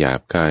ามหยา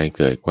บคาย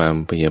เกิดความ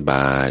พยาบ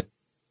าท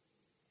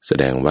แส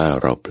ดงว่า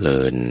เราเพลิ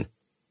น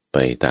ไป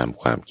ตาม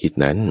ความคิด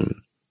นั้น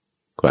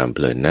ความเพ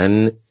ลินนั้น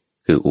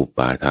คืออุป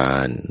าทา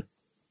น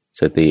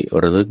สติ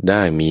ระลึกไ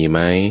ด้มีไหม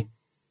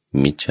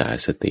มิจฉา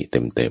สติเ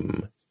ต็ม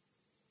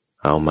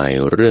เอาใหม่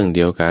เรื่องเ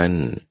ดียวกัน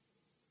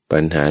ปั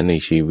ญหาใน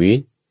ชีวิต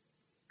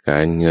กา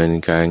รเงิน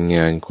การง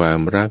านความ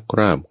รักค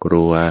รอบค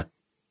รัว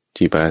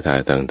จิปาถะ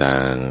ต่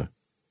าง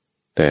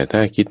ๆแต่ถ้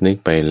าคิดนึก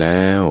ไปแ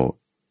ล้ว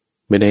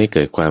ไม่ได้เ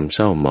กิดความเศ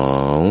ร้าหมอ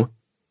ง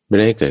ไม่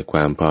ได้เกิดคว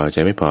ามพอใจ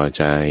ไม่พอใ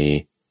จ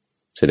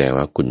แสดง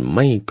ว่าคุณไ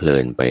ม่เพลิ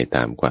นไปต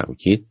ามความ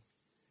คิด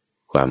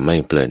ความไม่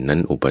เพลินนั้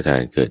นอุปทา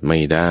นเกิดไม่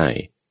ได้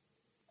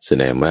แส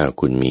ดงว่า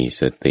คุณมี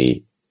สติ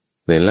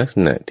ในลักษ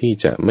ณะที่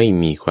จะไม่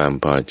มีความ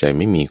พอใจ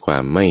ไม่มีควา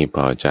มไม่พ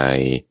อใจ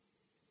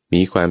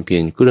มีความเพี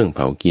ยรเครื่องเผ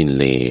ากิเ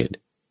ลส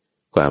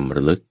ความร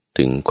ะลึก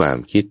ถึงความ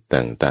คิด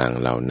ต่างๆ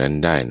เหล่านั้น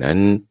ได้นั้น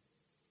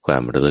ควา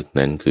มระลึก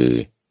นั้นคือ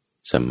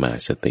สัมมา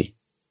สติ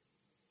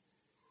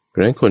เพรา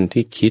ะฉะนั้นคน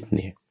ที่คิดเ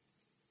นี่ย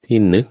ที่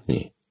นึก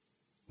นี่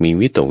มี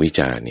วิตกวิ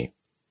จารเนี่ย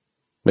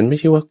มันไม่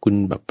ใช่ว่าคุณ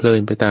แบบเพลิน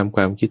ไปตามค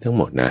วามคิดทั้ง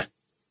หมดนะ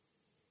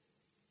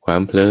ควา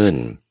มเพลิน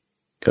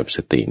กับส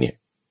ติเนี่ย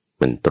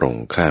มันตรง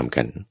ข้าม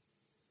กัน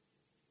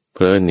เพ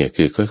ลินเนี่ย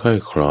คือค่อย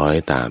ๆคล้อย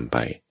ตามไป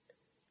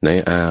ใน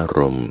อาร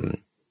มณ์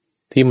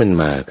ที่มัน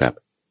มากับ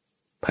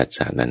ผัสส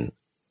ะนั้น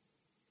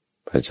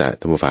ผัสสะ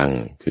ท่านผู้ฟัง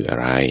คืออะ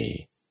ไร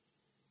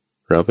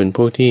เราเป็นพ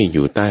วกที่อ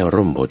ยู่ใต้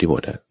ร่มโพธิบ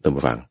ทท่าน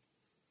ผู้ฟัง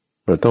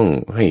เราต้อง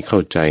ให้เข้า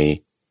ใจ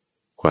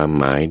ความ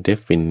หมาย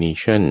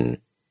definition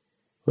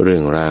เรื่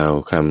องราว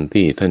คำ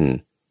ที่ท่าน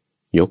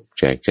ยก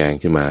แจกแจง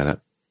ขึ้นมาแล้ว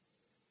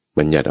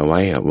บัญญัติเอาไว้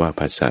ว่า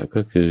ผัสสะ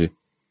ก็คือ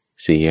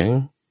เสียง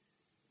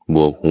บ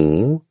วกหู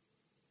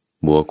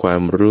บวกควา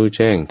มรู้แ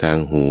จ้งทาง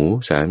หู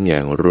สามอย่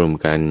างรวม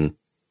กัน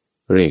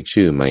เรียก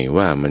ชื่อใหม่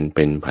ว่ามันเ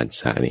ป็นผัส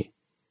สะนี่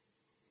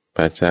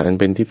ผัสสะอัน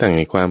เป็นที่ตั้งแ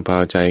ห่งความพอ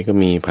ใจก็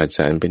มีผัสส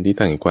ะอันเป็นที่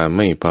ตั้งแห่งความไ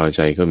ม่พอใ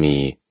จก็มี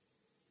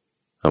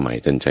เอาใหม่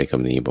ท่านใช้ค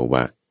ำนี้บอก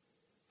ว่า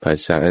ผัส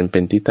สะอันเป็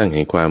นที่ตั้งแ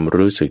ห่งความ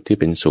รู้สึกที่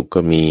เป็นสุข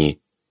ก็มี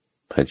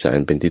ผัสสะอั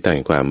นเป็นที่ตั้งแ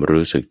ห่งความ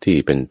รู้สึกที่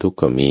เป็นทุกข์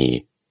ก็มี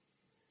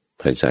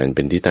ผัสสะอันเ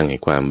ป็นที่ตั้งแห่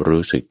งความ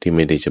รู้สึกที่ไ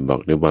ม่ได้จะบอ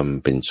กได้ว่ามัน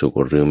เป็นสุข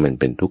หรือมัน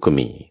เป็นทุกข์ก็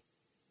มี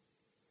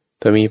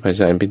ถ้ามีผัสส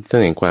ะอันเป็นที่ตั้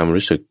งแห่งความ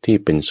รู้สึกที่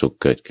เป็นสุข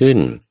เกิดขึ้น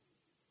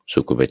สุ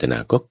ขเวทนา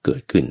ก็เกิ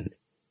ดขึ้น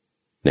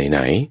ไหน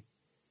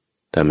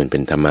ถ้ามันเป็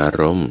นธรรมา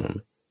รมณ์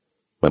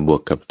มาบว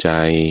กกับใจ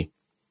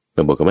ม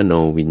าบวกกับมโน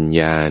วิญ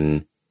ญาณ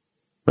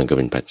มันก็เ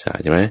ป็นผัสสะ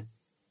ใช่ไหม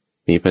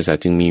มีผัสสะ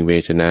จึงมีเว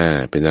ทนา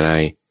เป็นอะไร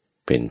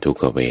เป็นทุก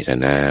ขเวท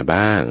นา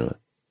บ้าง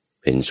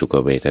เป็นสุข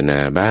เวทนา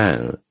บ้าง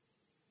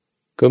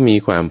ก็มี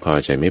ความพอ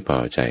ใจไม่พอ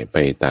ใจไป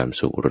ตาม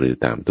สุขหรือ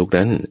ตามทุกข์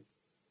นั้น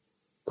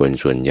คน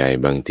ส่วนใหญ่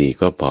บางที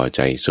ก็พอใ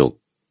จสุข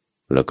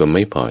แล้วก็ไ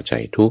ม่พอใจ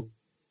ทุกข์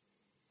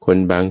คน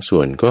บางส่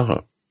วนก็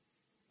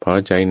พอ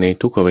ใจใน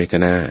ทุกขเวท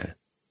นา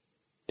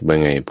บาง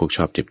ไงพวกช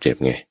อบเจ็บ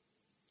ๆไง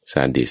ซ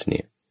าดิสเ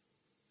นี่ย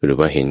หรือ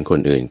ว่าเห็นคน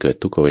อื่นเกิด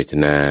ทุกขเวท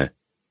นา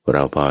เร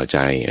าพอใจ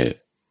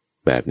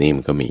แบบนี้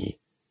มันก็มี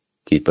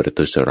คิดประ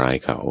ทุษร้าย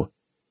เขา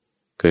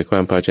เกิดควา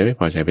มพอใจไม่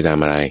พอใจไปตาม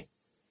อะไร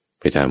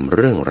ไปตามเ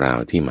รื่องราว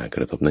ที่มาก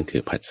ระทบนั่นคื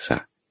อผัสสะ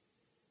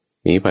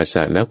มีผัสส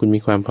ะแล้วคุณมี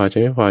ความพอใจ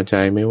ไม่พอใจ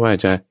ไม่ว่า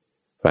จะ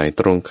ฝ่าย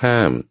ตรงข้า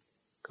ม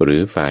หรื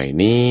อฝ่าย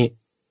นี้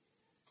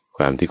ค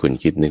วามที่คุณ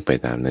คิดนึกไป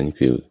ตามนั้น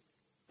คือ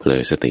เพลิ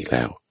นสติแ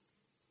ล้ว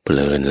เพ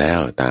ลินแล้ว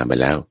ตามไป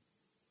แล้ว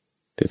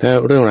แต่ถ้า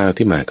เรื่องราว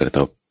ที่มากระท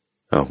บ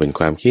เอาเป็น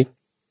ความคิด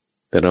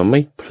แต่เราไม่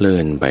เพลิ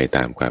นไปต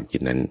ามความคิด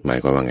นั้นหมาย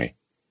ความว่าไง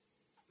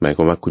หมายค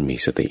วามว่าคุณมี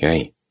สติไง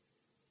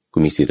คุ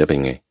ณมีสติแล้วเป็น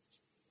ไง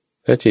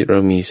ถ้าจิตเรา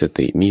มีส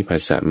ติมีภา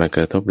ษามาก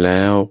ระทบแ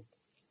ล้ว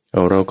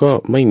เราก็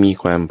ไม่มี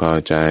ความพอ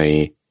ใจ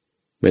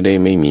ไ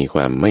ม่มีคว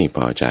ามไม่พ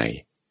อใจ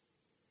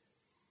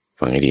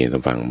ฟังให้ดีต้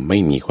องฟังไม่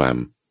มีความ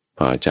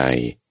พอใจ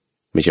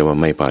ไม่ใช่ว่า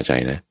ไม่พอใจ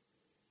นะ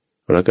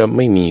แล้วก็ไ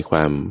ม่มีคว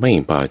ามไม่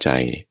พอใจ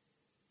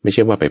ไม่ใ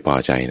ช่ว่าไปพอ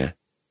ใจนะ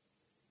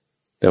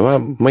แต่ว่า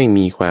ไม่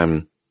มีความ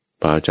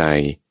พอใจ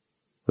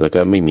แล้วก็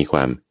ไม่มีคว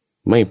าม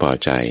ไม่พอ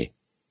ใจ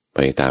ไป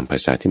ตามภา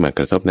ษาที่มาก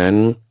ระทบนั้น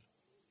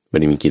มั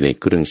นมีกิเลส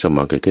เครื่องสม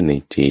องเกิดขึ้นใน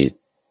จิต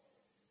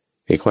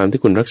ไอ้ความที่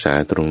คุณรักษา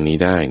ตรงนี้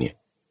ได้เนี่ย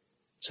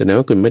แสดง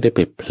ว่าคุณไม่ได้ไป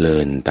เพลิ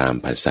นตาม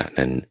ภาษา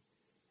นั้น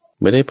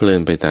ไม่ได้เพลิน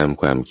ไปตาม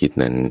ความคิด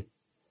นั้น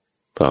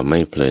พอไม่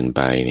เพลินไ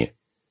ปเนี่ย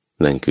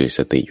นั่นคือส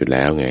ติอยู่แ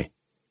ล้วไง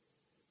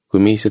คุ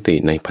ณมีสติ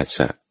ในภาษ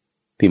า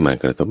ที่มา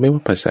กระทบไม่ว่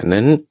าภาษา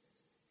นั้น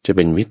จะเ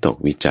ป็นวิตก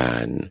วิจา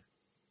รณ์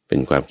เป็น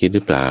ความคิดห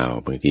รือเปล่า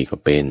บางทีก็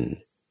เป็น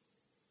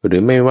หรื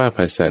อไม่ว่าภ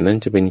าษานั้น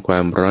จะเป็นควา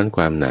มร้อนค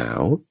วามหนา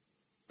ว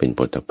เป็นโผ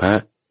ฏฐัพพะ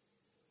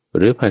ห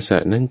รือภาษา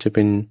นั้นจะเ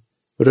ป็น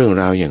เรื่อง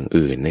ราวอย่าง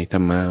อื่นในธร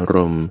รมาร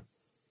มณ์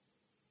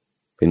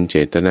เป็นเจ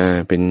ตนา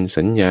เป็น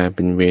สัญญาเ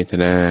ป็นเวท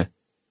นา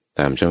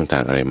ตามช่องทา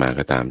งอะไรมา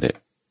ก็ตามเถอะ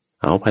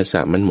เอาภาษา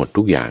มันหมด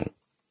ทุกอย่าง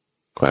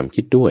ความ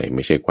คิดด้วยไ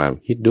ม่ใช่ความ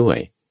คิดด้วย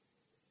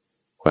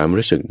ความ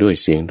รู้สึกด้วย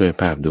เสียงด้วย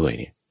ภาพด้วย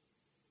เนี่ย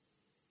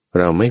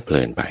เราไม่เพ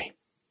ลินไป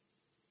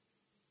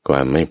คว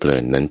ามไม่เพลิ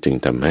นนั้นจึง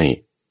ทำให้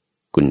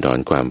คุณดอน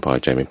ความพอ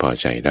ใจไม่พอ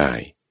ใจได้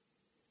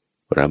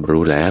รับ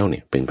รู้แล้วเนี่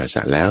ยเป็นภาษ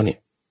าแล้วเนี่ย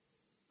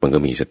มันก็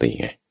มีสติ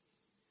ไง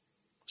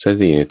ส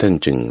ติท่าน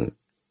จึง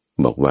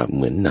บอกว่าเ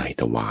หมือนนาย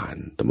ตะวาน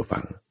ตั้งมาฟั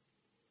ง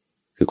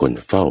คือคน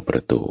เฝ้าปร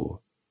ะตู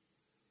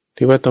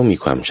ที่ว่าต้องมี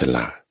ความฉล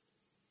าด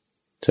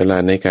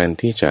ในการ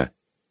ที่จะ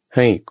ใ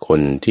ห้ค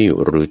นที่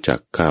รู้จัก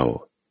เข้า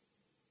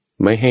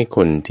ไม่ให้ค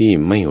นที่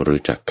ไม่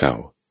รู้จักเข้า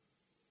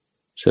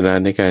ฉลาด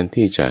ในการ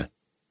ที่จะ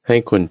ให้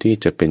คนที่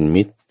จะเป็น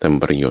มิตรท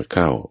ำประโยชน์เ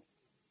ข้า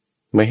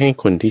ไม่ให้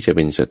คนที่จะเ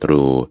ป็นศัต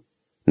รู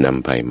น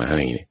ำภัยมาใ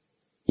ห้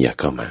อย่า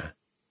เข้ามา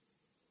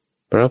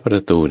เพราะปร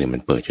ะตูเนี่ยมั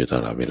นเปิดอยู่ต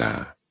ลอดเวลา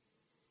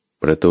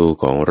ประตู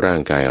ของร่า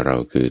งกายเรา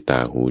คือตา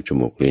หูจ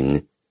มูกลิ้น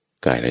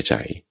กายและใจ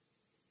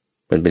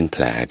มันเป็นแผ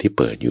ลที่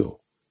เปิดอยู่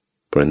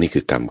เพราะนี่คื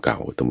อกรรมเก่า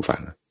ตั้งฟั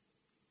ง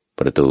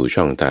ประตู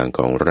ช่องทางข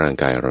องร่าง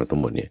กายเราทั้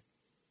งหมดเนี่ย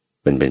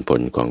มันเป็นผ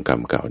ลของกรร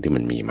มเก่าที่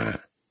มันมีมา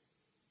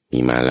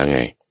แล้วไง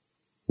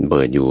เ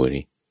ปิดอยู่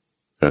นี่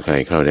เราใคร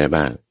เข้าได้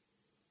บ้าง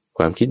ค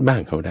วามคิดบ้า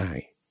งเข้าได้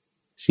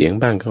เสียง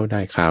บ้างเข้าได้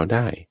ข่าวไ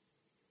ด้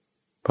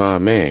พ่อ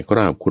แม่คร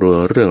อบครัว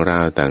เรื่องรา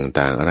ว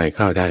ต่างๆอะไรเ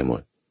ข้าได้หม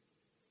ด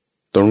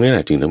ตรงนี้แหล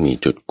ะจึงต้องมี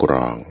จุดกร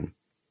อง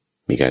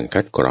มีการ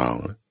คัดกรอง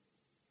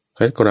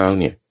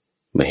เนี่ย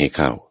ไม่ให้เ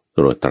ข้าต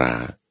รวจตรา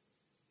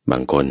บา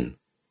งคน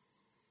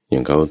อย่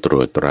างเขาตร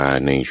วจตรา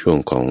ในช่วง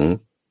ของ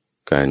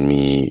การ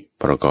มี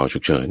พรกฉุ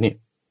กเฉินเนี่ย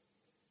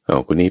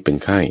คนนี้เป็น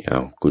ไข้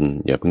คุณ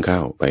อย่าเพิ่งเข้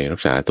าไปรั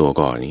กษาตัว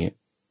ก่อนนี้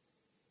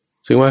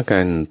ซึ่งว่าก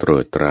ารตรว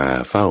จตรา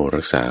เฝ้า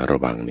รักษาระ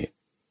วังเนี่ย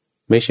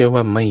ไม่ใช่ว่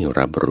าไม่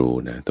รับรู้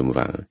นะท่านผู้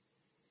ฟัง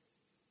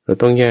เรา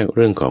ต้องแยกเ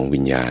รื่องของวิ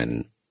ญญาณ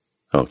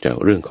ออกจาก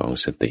เรื่องของ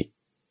สติ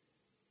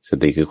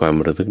คือความ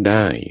ระลึกไ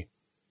ด้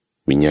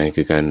วิญญาณ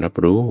คือการรับ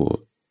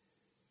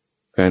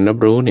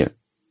รู้เนี่ย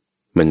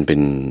มันเป็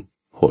น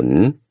ผล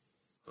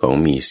ของ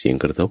มีเสียง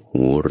กระทบ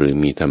หูหรือ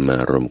มีธรรมา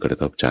รมณ์กระ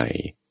ทบใจ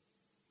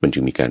มันจึ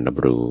งมีการรับ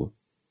รู้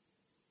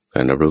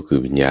คือ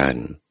วิญญาณ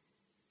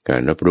กา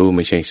รรับรู้ไ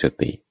ม่ใช่ส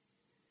ติ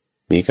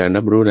มีการ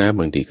รับรู้แล้ว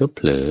บางทีก็เผ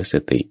ลอส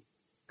ติ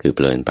คือเพ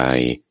ลินไป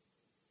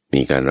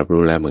มีการรับ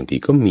รู้แล้วบางที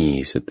ก็มี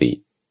สติ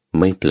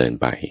ไม่เพลิน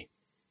ไป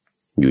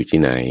อยู่ที่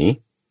ไหน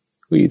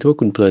อยู่ที่ว่า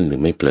คุณเพลินหรื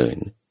อไม่เพลิน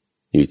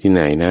อยู่ที่ไห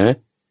นนะ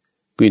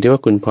อยู่ที่ว่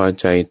าคุณพอ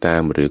ใจตา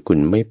มหรือคุณ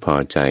ไม่พอ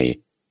ใจ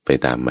ไป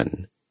ตามมัน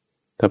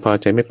ถ้าพอ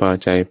ใจไม่พอ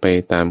ใจไป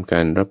ตามก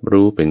ารรับ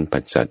รู้เป็นปั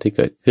จจัยที่เ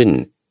กิดขึ้น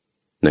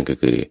นั่นก็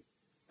คือ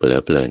เผล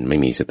อเพลินไม่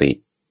มีสติ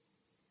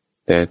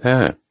แต่ถ้า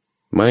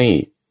ไม่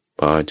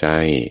พอใจ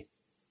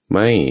ไ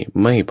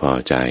ม่พอ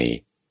ใจ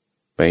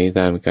ไปต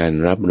ามการ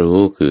รับรู้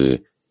คือ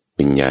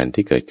วิญญาณ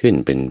ที่เกิดขึ้น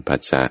เป็นผั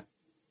สสะ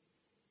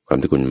ความ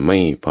ที่คุณไม่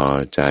พอ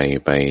ใจ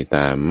ไปต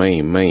ามไ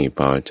ม่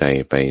พอใจ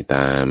ไปต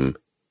าม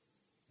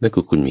นั่น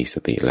คือคุณมีส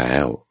ติแล้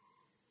ว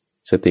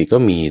สติก็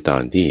มีตอ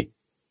นที่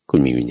คุณ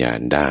มีวิญญาณ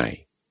ได้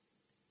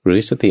หรือ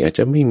สติอาจจ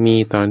ะไม่มี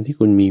ตอนที่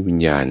คุณมีวิญ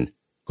ญาณ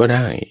ก็ไ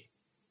ด้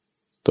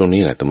ตรง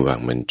นี้แหละตำวัง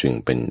มันจึง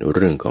เป็นเ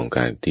รื่องของก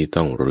ารที่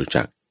ต้องรู้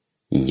จัก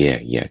แย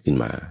กแยะขึ้น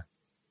มา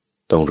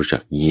ต้องรู้จั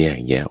กแยก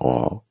แยะอ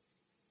อก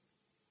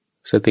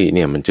สติเ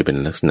นี่ยมันจะเป็น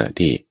ลักษณะ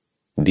ที่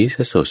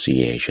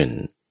disassociation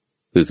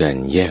คือการ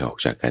แยกออก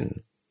จากกัน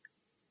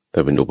ถ้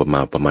าเป็นอุปมา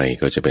อุปไมย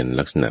ก็จะเป็น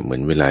ลักษณะเหมือ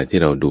นเวลาที่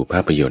เราดูภ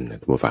าพยนตร์นะ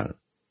ท่านผู้ฟัง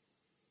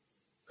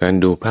การ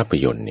ดูภาพ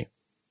ยนตร์เนี่ย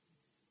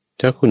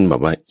ถ้าคุณแบ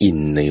บว่าอิน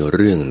ในเ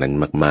รื่องนั้น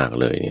มากๆ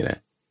เลยนี่นะ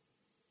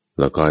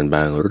ละครบ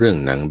างเรื่อง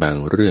หนังบาง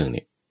เรื่องเ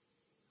นี่ย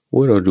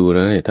เราดูแ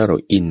ล้วเนี่ยถ้าเรา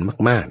อิน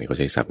มากๆเนี่ยเขา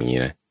ใช้ศัพท์อย่างนี้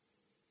นะ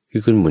คื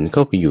อคุณเหมือนเข้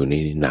าไปอยู่ใน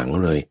หนัง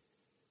เลย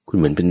คุณ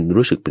เหมือนเป็น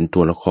รู้สึกเป็นตั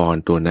วละคร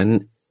ตัวนั้น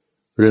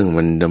เรื่อง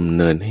มันดำเ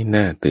นินให้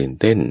น่าตื่น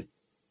เต้น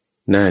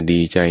น่าดี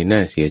ใจน่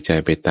าเสียใจ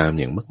ไปตาม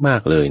อย่างมา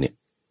กๆเลยเนี่ย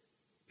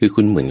คือ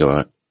คุณเหมือนกับว่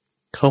า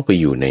เข้าไป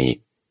อยู่ใน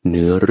เ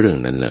นื้อเรื่อง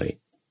นั้นเลย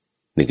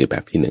นี่คือแบ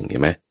บที่หนึ่งเห็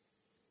นไหม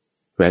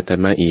แบบถัด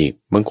มาอีก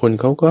บางคน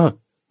เขาก็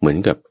เหมือน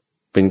กับ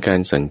เป็นการ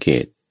สังเก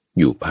ต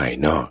อยู่ภาย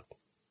นอก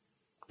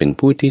เป็น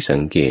ผู้ที่สั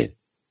งเกต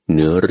เ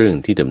นื้อเรื่อง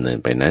ที่ดำเนิน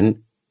ไปนั้น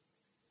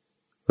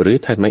หรือ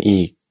ถัดมา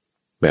อีก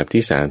แบบ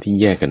ที่สามที่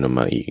แยกกันออก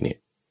มาอีกเนี่ย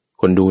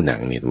คนดูหนั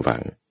งเนี่ยทุกฝั่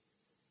ง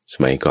ส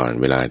มัยก่อน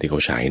เวลาที่เขา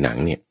ฉายหนัง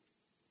เนี่ย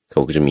เขา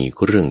ก็จะมีเ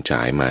ครื่องฉ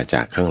ายมาจ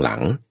ากข้างหลั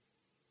ง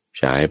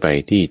ฉายไป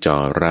ที่จอ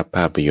รับภ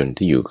าพยนตร์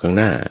ที่อยู่ข้าง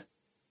หน้า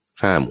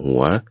ข้ามหั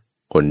ว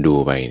คนดู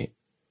ไปเนี่ย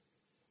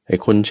ไอ้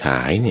คนฉ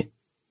ายเนี่ย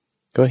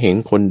ก็เห็น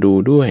คนดู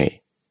ด้วย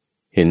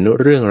เห็น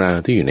เรื่องราว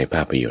ที่อยู่ในภ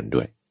าพยนตร์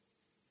ด้วย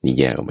นี่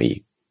แยกออกมาอี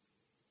ก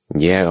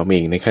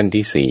ในขั้น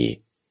ที่สี่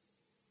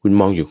คุณ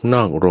มองอยู่ข้างน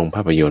อกโรงภ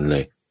าพยนตร์เล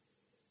ย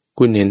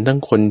คุณเห็นทั้ง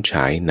คนฉ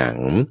ายหนัง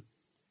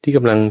ที่ก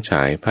ำลังฉ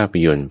ายภาพ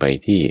ยนตร์ไป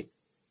ที่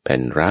แผ่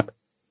นรับ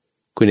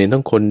คุณเห็น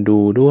ทั้งคนดู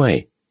ด้วย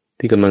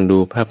ที่กำลังดู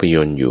ภาพย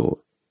นตร์อยู่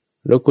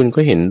แล้วคุณก็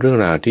เห็นเรื่อง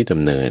ราวที่ด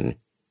ำเนิน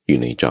อยู่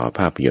ในจอ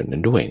ภาพยนตร์นั้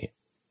นด้วยเนี่ย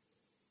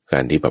กา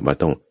รที่แบบว่า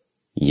ต้อง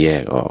แย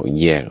กอ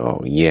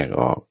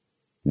อก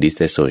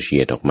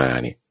disassociate ออกมา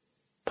เนี่ย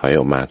ถอยอ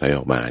อกม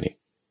าเนี่ย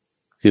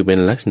คือเป็น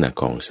ลักษณะ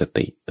ของส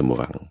ติตั้งห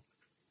วัง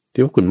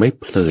ที่ว่าคุณไม่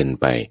เพลิน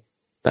ไป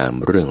ตาม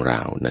เรื่องร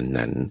าว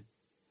นั้น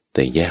ๆแ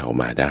ต่แยกออก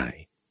มาได้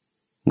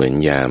เหมือน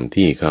ยาม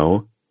ที่เขา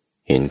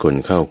เห็นคน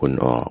เข้าคน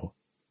ออก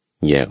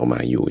แยกออกม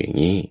าอยู่อย่าง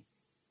นี้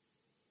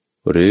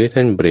หรือท่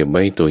านเปรียบไ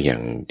ว้ตัวอย่า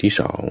งที่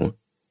สอง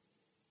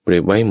เปรี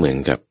ยบไว้เหมือน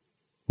กับ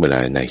เวลา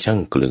นายช่าง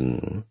กลึง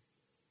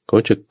เขา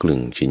จะกลึ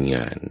งชิ้นง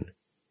าน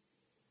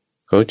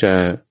เขาจะ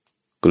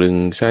กลึง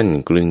สั้น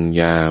กลึง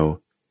ยาว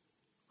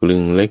กลึ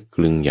งเล็กก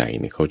ลึงใหญ่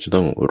เนี่ยเขาจะ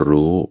ต้อง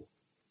รู้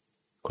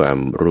ความ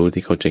รู้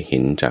ที่เขาจะเห็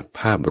นจากภ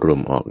าพรว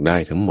มออกได้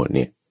ทั้งหมดเ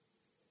นี่ย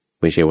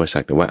ไม่ใช่ว่าสั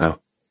กแต่ว่าเอา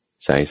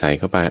ใส่เ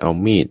ข้าไปเอา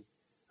มีด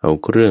เอา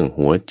เครื่อง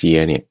หัวเจีย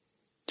เนี่ย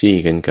จี้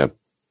กันกับ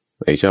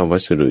ไอ้เจ้าวั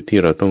สดุที่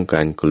เราต้องก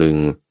ารกลึง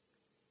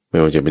ไม่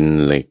ว่าจะเป็น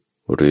เหล็ก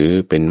หรือ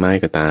เป็นไม้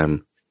ก็ตาม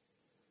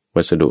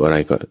วัสดุอะไร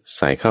ก็ใ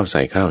ส่เข้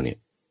าเนี่ย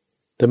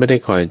แต่ไม่ได้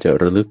คอยจะ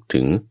ระลึก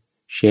ถึง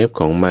เชฟ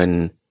ของมัน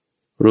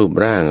รูป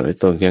ร่างหรือ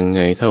ตรงยังไ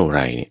งเท่าไห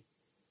ร่เนี่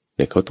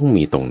ยเขาต้อง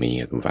มีตรงนี้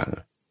ทุกฝั่ง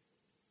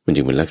มัน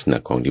จึงเป็นลักษณะ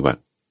ของที่ว่า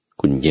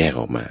คุณแยก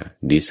ออกมา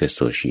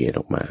disassociate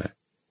ออกมา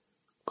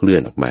เคลื่อ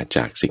นออกมาจ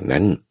ากสิ่ง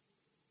นั้น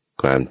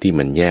ความที่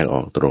มันแยกอ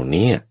อกตรง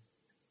นี้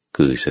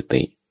คือส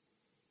ติ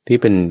ที่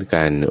เป็นก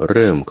ารเ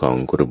ริ่มของ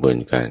กระบวน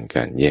ก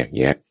ารแยก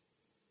แยะ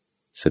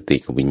สติ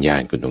กับวิญญา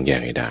ณคุณต้องแย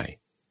กให้ได้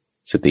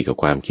สติกับ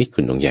ความคิดคุ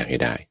ณต้องแยกให้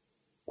ได้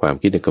ความ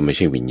คิดก็ไม่ใ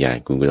ช่วิญญาณ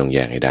คุณก็ต้องแย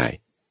กให้ได้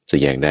จะ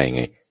แยกได้ไ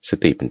งส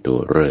ติเป็นตัว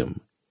เริ่ม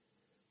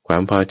ควา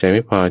มพอใจไ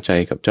ม่พอใจ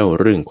กับเจ้า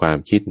เรื่องความ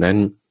คิดนั้น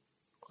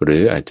หรื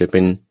ออาจจะเป็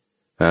น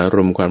อาร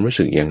มณ์ความรู้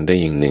สึกอย่างใด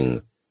อย่างหนึ่ง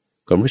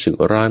ความรู้สึก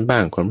ร้อนบ้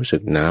างความรู้สึ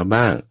กหนาว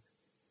บ้าง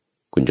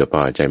คุณจะพ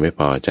อใจไม่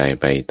พอใจ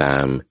ไปตา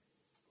ม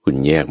คุณ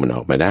แยกมันอ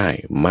อกมาได้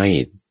ไม่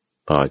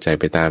พอใจ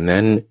ไปตาม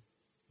นั้น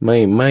ไ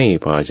ม่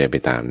พอใจไป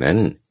ตามนั้น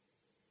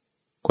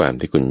ความ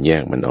ที่คุณแย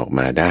กมันออกม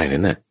าได้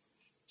นั้นน่ะ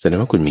แสดง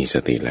ว่าคุณมีส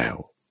ติแล้ว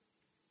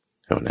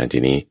เอานะที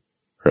นี้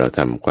เราท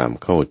ำความ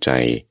เข้าใจ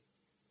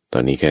ตอ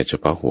นนี้แค่เฉ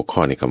พาะหัวข้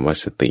อในคำว่า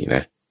สติน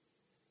ะ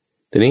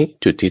ทีนี้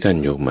จุดที่ท่าน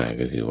ยกมา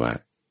ก็คือว่า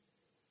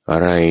อะ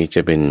ไรจ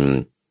ะเป็น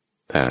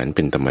ฐานเ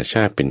ป็นธรรมช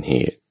าติเป็นเห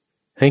ตุ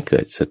ให้เกิ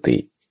ดสติ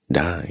ไ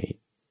ด้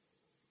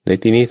ใน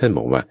ที่นี้ท่านบ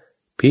อกว่า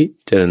พิ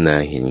จารณา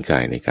เห็นกา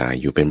ยในกาย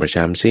อยู่เป็นประจ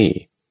ำสิ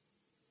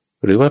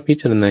หรือว่าพิ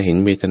จารณาเห็น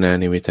เวทนา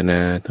ในเวทนา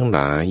ทั้งหล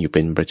ายอยู่เ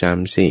ป็นประจ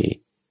ำสิ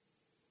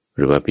ห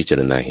รือว่าพิจาร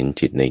ณาเห็น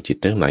จิตในจิต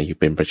ทั้งหลายอยู่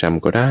เป็นประจ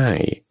ำก็ได้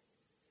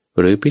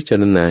หรือพิจา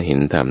รณาเห็น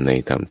ธรรมใน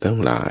ธรรมทั้ง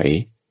หลาย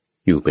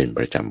อยู่เป็นป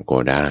ระจำก็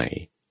ได้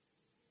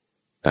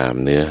ตาม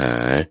เนื้อหา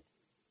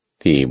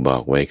ที่บอ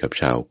กไว้กับ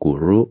ชาวกุ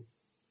รุ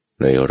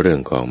ในเรื่อง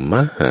ของม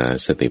หา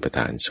สติปัฏฐ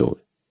านสูต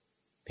ร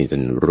ที่ท่า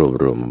น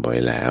รวมไว้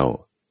แล้ว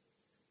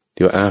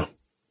ที่ว่า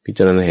พิจ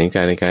ารณาเห็นก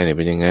ายในกายเนี่ยเ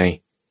ป็นยังไง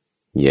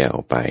แยกอ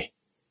อกไป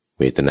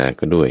เวทนา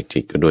ก็ด้วยจิ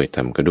ตก็ด้วยธ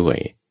รรมก็ด้วย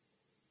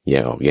แย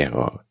กอ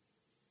อก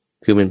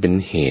คือมันเป็น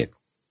เหตุ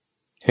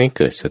ให้เ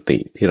กิดสติ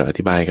ที่เราอ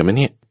ธิบายกันมา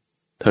เนี่ย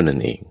เท่านั้น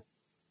เอง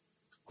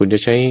คุณจะ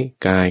ใช้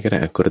กายก็ได้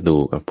กระดู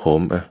กผ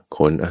มข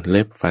นเ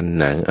ล็บฟัน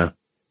หนัง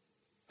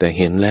แต่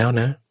เห็นแล้ว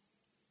นะ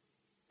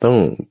ต้อง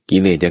กิ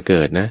เลสจะเ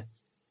กิดนะ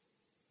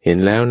เห็น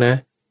แล้วนะ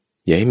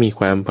อย่าให้มี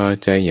ความพอ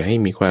ใจอย่าให้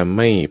มีความไ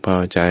ม่พอ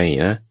ใจ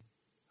นะ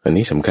อัน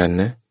นี้สำคัญ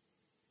นะ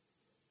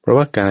เพราะ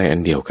ว่ากายอั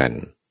นเดียวกัน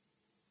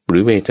หรื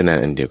อเวทนา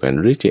อันเดียวกัน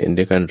หรือจิตอันเ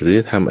ดียวกันหรือ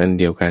ธรรมอัน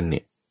เดียวกันเ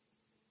นี่ย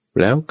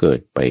แล้วเกิด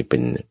ไปเป็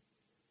น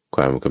ค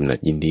วามกำหนัด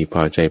ยินดีพ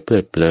อใจเพลิ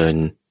ดเพลิน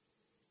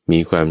มี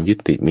ความยึด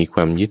ติดมีคว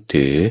ามยึด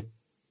ถือ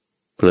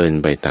เพลิน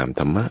ไปตาม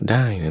ธรรมะไ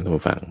ด้นะท่าน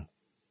ผู้ฟัง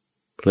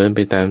เพลินไป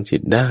ตามจิ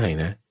ตได้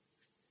นะ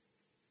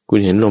คุณ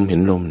เห็นลม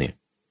เนี่ย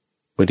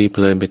บางทีเพ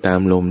ลินไปตาม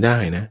ลมได้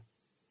นะ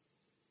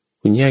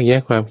คุณแยกแย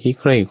ะความคิด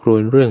ใคร่ครว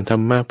ญเรื่องธร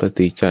รมะป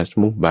ฏิจจส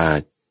มุปบา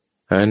ท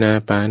อานา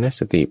ปาน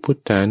สติพุท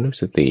ธานุ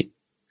สติ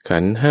ขั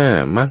นธ์ห้า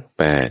มรรค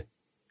แปด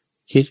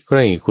คิดใค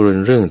ร่ครวญ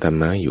เรื่องธรร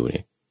มะอยู่เ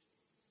นี่ย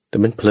แต่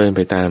มันเพลินไ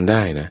ปตามไ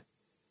ด้นะ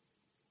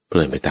เพ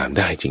ลินไปตาม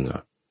ได้จริงเหร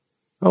อ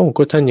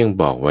ก็ท่านยัง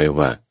บอกไว้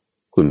ว่า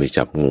คุณไป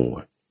จับงู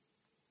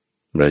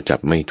เราจับ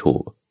ไม่ถู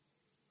ก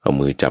เอา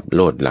มือจับโ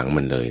ลดหลัง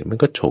มันเลยมัน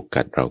ก็ฉก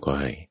กัดเราก็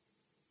ให้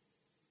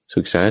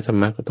ศึกษาธรร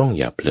มะก็ต้อง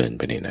อย่าเพลินไ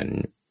ปในนั้น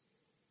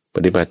ป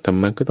ฏิบัติธรร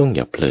มะก็ต้องอ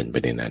ย่าเพลินไป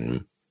ในนั้น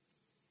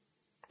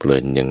เพลิ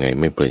นยังไง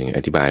ไม่เพลินยังไง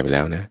อธิบายไปแ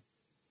ล้วนะ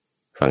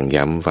ฟัง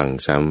ย้ำฟัง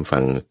ซ้ำฟั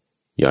ง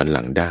ย้อนห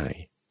ลังได้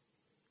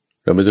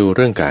เรามาดูเ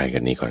รื่องกายกั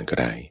นนี้ก่อนก็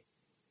ได้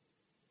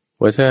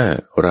ว่าถ้า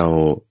เรา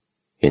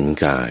เห็น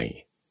กาย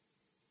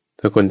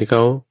ถ้าคนที่เข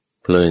า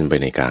เพลินไป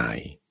ในกาย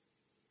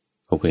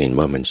เขาก็เห็น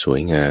ว่ามันสว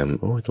ยงาม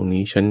โอ้ตรง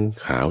นี้ฉัน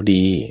ขาว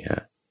ดี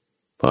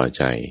พอใ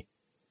จ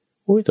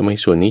โอ้ยทำไม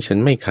ส่วนนี้ฉัน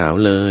ไม่ขาว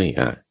เลย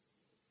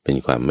เป็น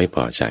ความไม่พ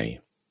อใจ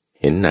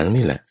เห็นหนัง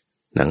นี่แหละ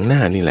หนังหน้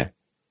านี่แหละ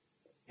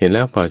เห็นแ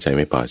ล้วพอใจไ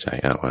ม่พอใจ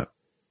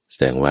แส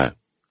ดงว่า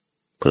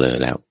เพลิน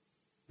แล้ว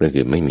นั่น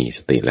คือไม่มีส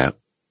ติแล้ว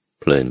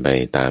เพลินไป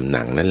ตามห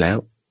นังนั้นแล้ว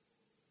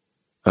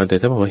แต่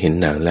ถ้าบอกว่าเห็น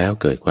หนังแล้ว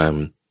เกิดความ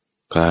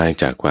คลาย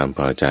จากความพ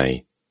อใจ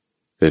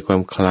เกิดควา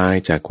มคลาย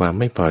จากความ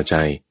ไม่พอใจ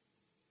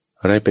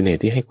อะไรเป็นเห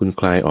ตุที่ให้คุณ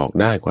คลายออก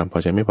ได้ความพอ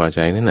ใจไม่พอใจ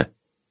นั่นน่ะ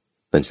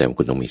นั่นแสดงว่า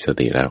คุณต้องมีส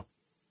ติแล้ว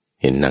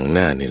เห็นหนังห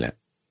น้านี่แหละ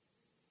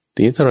ที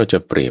นี้ถ้าเราจะ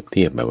เปรียบเ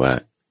ทียบแบบว่า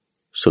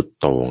สุด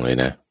โต่งเลย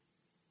นะ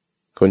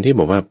คนที่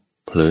บอกว่า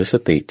เผลอส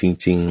ติจ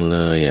ริงๆเล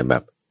ยแบ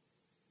บ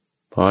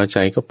พอใจ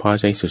ก็พอ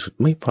ใจสุด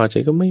ๆไม่พอใจ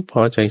ก็ไม่พ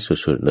อใจ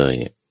สุดๆเลย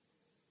เนี่ย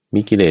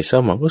มีกิเลสเศร้า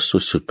หมองก็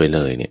สุดๆไปเล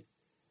ยเนี่ย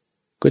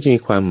ก็จะมี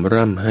ความ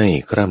ร่ำไห้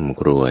คร่ำ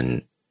ครวญ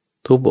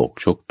ทุบอก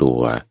ชกตั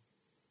ว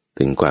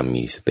ถึงความ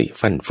มีสติ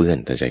ฟั่นเฟื่อน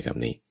ถ้าใจค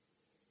ำนี้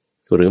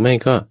หรือไม่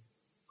ก็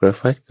กระ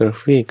ฟัดกระ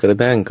ฟี่กระ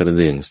ด้างกระเ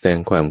ดื่องแสดง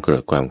ความโกร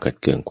ธความขัด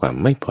เคืองความ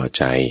ไม่พอใ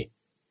จ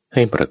ใ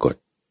ห้ปรากฏ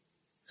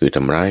คือท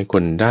ำร้ายค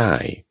นได้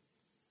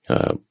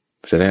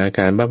แสดงอาก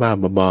ารบ้า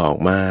ๆบอๆออก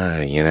มาอะไ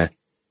รอย่างเงี้ยนะ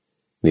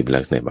นี่เป็น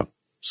ลักษณะแบบ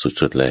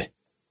สุดๆเลย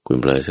คุณ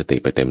เผลอสติ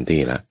ไปเต็มที่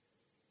ละ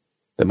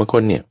แต่บางค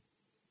นเนี่ย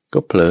ก็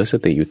เผลอส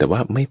ติอยู่แต่ว่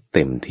าไม่เ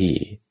ต็มที่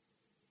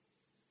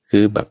คื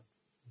อแบบ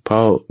พอ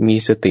มี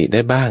สติไ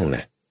ด้บ้างน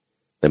ะ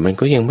แต่มัน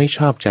ก็ยังไม่ช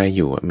อบใจอ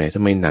ยู่แหมท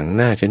ำไมหนังห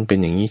น้าฉันเป็น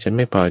อย่างนี้ฉัน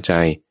ไม่พอใจ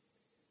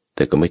แ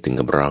ต่ก็ไม่ถึง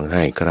กับร้องไ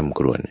ห้คร่ำ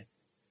ครวญ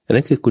อัน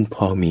นั้นคือคุณพ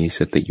อมีส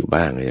ติอยู่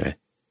บ้างใช่ไหม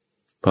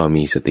พอ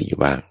มีสติอยู่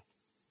บ้าง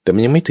แต่มั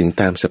นยังไม่ถึง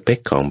ตามสเปค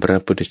ของพระ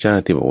พุทธเจ้า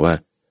ที่บอกว่า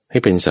ให้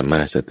เป็นสัมม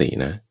าสติ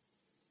นะ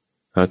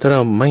ถ้าเร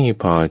าไม่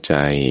พอใจ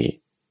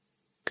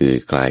คือ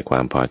คลายควา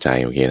มพอใจ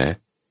โอเคนะ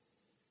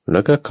แล้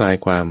วก็คลาย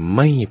ความไ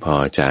ม่พอ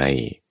ใจ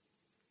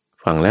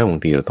ฟังแล้วบาง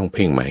ทีเราต้องเ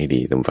พ่งมาให้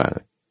ดีต้องฟัง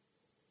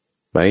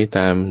ไปต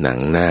ามหนัง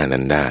หน้า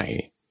นั้นได้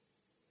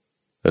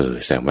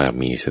แสดงว่า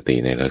มีสติ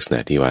ในลักษณะ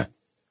ที่ว่า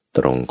ต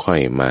รงค่อ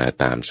ยมา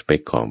ตามสเป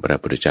คของพระ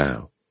พุทธเจ้า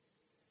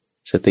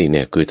สติเ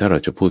นี่ยคือถ้าเรา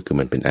จะพูดคือ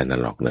มันเป็นอนา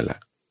ล็อกนั่นแหละ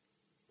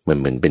มัน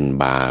เหมือนเป็น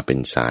บาร์เป็น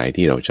สาย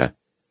ที่เราจะ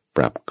ป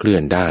รับเคลื่อ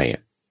นได้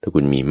ถ้าคุ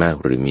ณมีมาก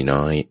หรือมี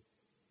น้อย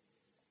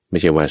ไม่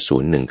ใช่ว่า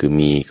0-1คือ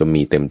มีก็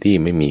มีเต็มที่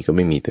ไม่มีก็ไ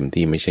ม่มีเต็ม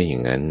ที่ไม่ใช่อย่า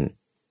งนั้น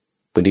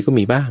บางทีก็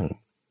มีบ้าง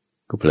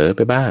ก็เผลอไ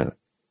ปบ้าง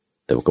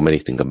แต่ก็ไม่ได้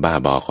ถึงกับบ้า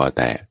บอคอ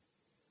แตก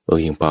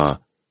ยังพอ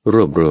ร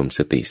วบรวมส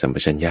ติสัมป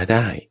ชัญญะไ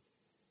ด้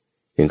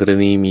อย่างกร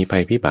ณีมีภั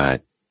ยพิบั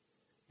ติ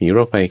มีโร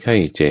คภัยไข้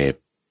เจ็บ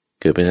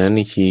เกิดเป็นนั้นใ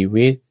นชี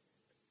วิต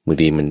มือ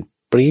ดีมัน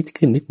ปรี๊ด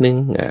ขึ้นนิดนึง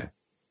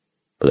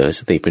เผลอส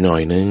ติไปหน่อ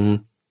ยนึง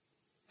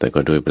แต่ก็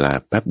โดยเวลา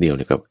แป๊บเดียวเ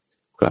นี่ยก็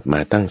กลับมา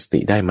ตั้งสติ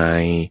ได้ไหม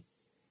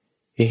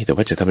แต่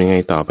ว่าจะทำยังไง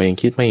ต่อไปยัง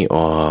คิดไม่อ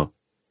อก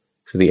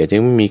สติอาจจะ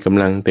ไม่มีก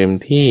ำลังเต็ม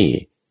ที่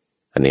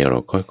อันนี้เรา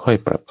ค่อย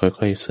ๆปรับค่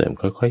อยๆเสริม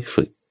ค่อยๆ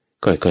ฝึก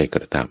ค่อยๆก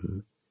ระท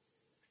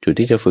ำจุด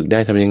ที่จะฝึกได้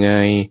ทำยังไง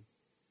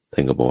ท่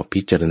านก็บอกว่า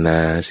พิจารณา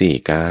สี่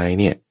กาย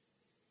เนี่ย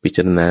พิจ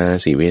ารณา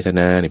สี่เวท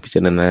นาเนี่ยพิจ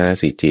ารณา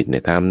สี่จิตเนี่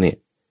ยทำเนี่ย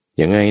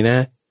ยังไงนะ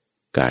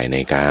กายใน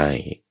กาย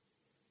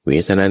เว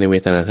ทนาในเว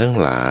ทนาทั้ง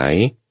หลาย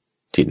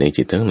จิตใน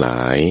จิตทั้งหล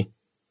าย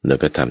แล้ว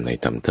ก็ธรรมใน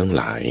ธรรมทั้ง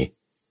หลาย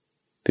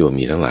ที่ว่า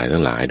มีทั้งหลาย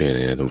ด้วย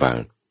นะทุกฟัง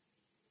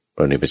เพร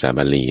าะในภาษาบ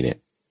าลีเนี่ย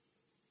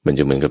มันจ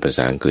ะเหมือนกับภาษ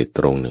าอังกฤษต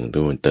รงหนึ่ง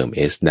ที่มันเติม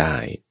s ได้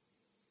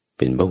เ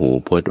ป็นพหู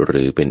พจน์ห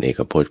รือเป็นเอก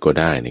พจน์ก็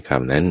ได้ในค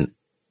ำนั้น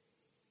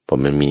พอ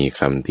มันมี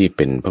คำที่เ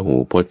ป็นพหู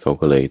พจน์เขา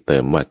ก็เลยเติ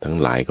มว่าทั้ง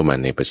หลายเข้ามา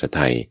ในภาษาไ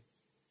ทย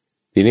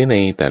ทีนี้ใน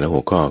แต่ละหั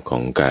วข้อขอ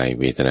งกาย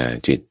เวทนา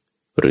จิต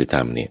หรือธร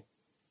รมเนี่ย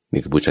นี่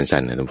คือพูดสั้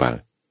นๆนะทุกฟัง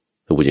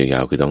ถ้าพูดยา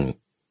วๆคือต้อง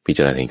พิจ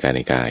ารณาในกายใน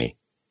กาย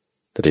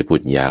แต่ถ้าพู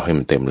ดยาวให้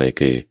มันเต็มเลย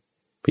คือ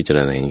พิจาร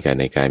ณาในกาย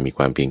ในกายมีค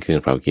วามเพียรเครื่อง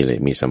เผากิเลส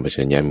มีสัมป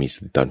ชัญญะมีส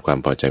ติตอนความ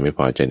พอใจไม่พ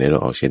อใจในโล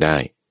กออกใช้ได้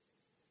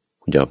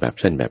คุณจะเอาแบบ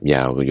สั้นแบบย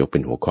าวก็ยกเป็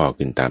นหัวข้อ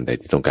ขึ้นตามแต่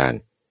ที่ต้องการ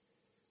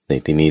ใน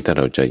ที่นี้ถ้าเ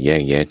ราจะแย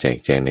กแยะแจก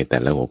แจงในแต่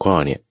ละหัวข้อ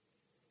เนี่ย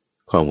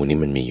ข้อมูลนี้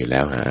มันมีอยู่แล้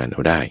วหาอ่านเอ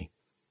าได้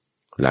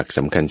หลักส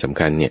ำ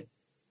คัญเนี่ย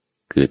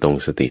คือตรง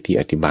สติที่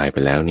อธิบายไป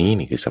แล้วนี้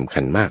นี่คือสำคั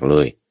ญมากเล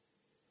ย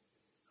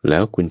แล้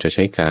วคุณจะใ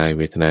ช้กายเ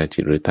วทนาจิ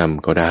ตหรือธรรม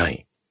ก็ได้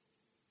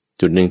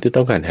จุดหนึ่งที่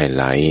ต้องการไฮ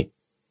ไลท์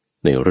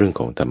ในเรื่อง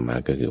ของธรรมะ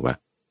ก็คือว่า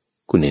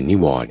คุณเห็นนิ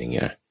วรณ์อย่างเ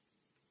งี้ย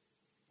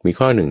มี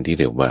ข้อหนึ่งที่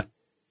เรียกว่า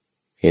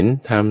เห็น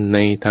ธรรมใน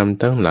ธรรม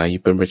ทั้งหลาย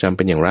เป็นประจำเ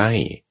ป็นอย่างไร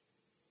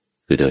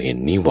คือเธอเห็น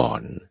นิว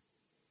รณ์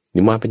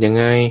เป็นยัง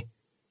ไง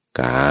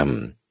กาม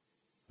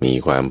มี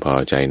ความพอ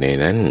ใจใน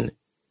นั้น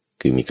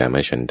คือมีการม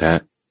าฉันทะ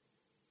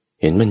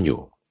เห็นมันอยู่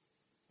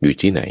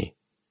ที่ไหน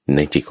ใน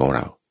จิตของเร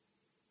า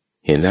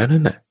เห็นแล้ว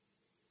นั่นน่ะ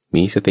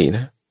มีสติน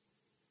ะ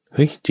เ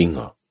ฮ้ยจริงเห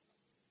รอ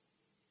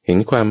เห็น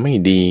ความไม่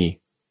ดี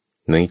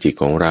ในจิต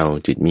ของเรา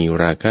จิตมี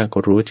ราคะก็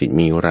รู้ว่าจิต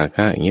มีราค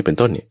ะอย่างนี้เป็น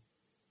ต้นเนี่ย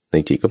ใน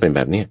จิตก็เป็นแบ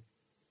บเนี้ย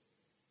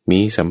มี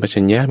สัมป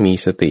ชัญญะมี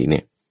สติเนี่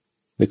ย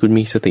แต่คุณ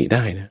มีสติไ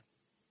ด้นะ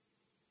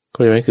เข้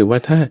าใจไหมคือว่า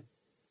ถ้า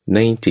ใน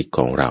จิตข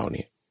องเราเ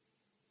นี่ย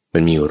มั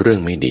นมีเรื่อง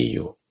ไม่ดีอ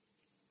ยู่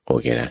โอ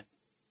เคนะ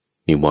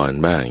มีบอน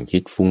บ้างคิ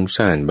ดฟุ้ง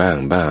ซ่านบ้าง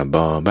บ้าบ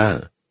อบ้าง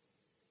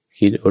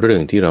คิดเรื่อ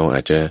งที่เราอ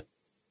าจจะ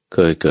เค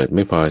ยเกิดไ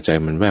ม่พอใจ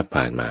มันแวบ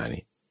ผ่านมา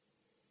นี่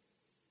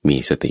มี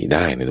สติไ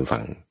ด้นะทุกฟั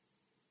ง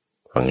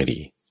ให้ดี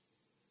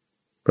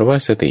เพราะว่า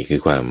สติคื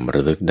อความร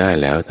ะลึกได้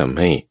แล้วทำ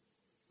ให้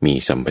มี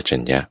สัมปชั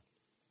ญญะ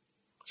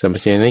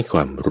ในคว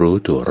ามรู้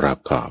ตัวรอบ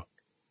คอบ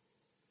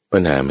ปั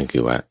ญหามันคื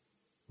อว่า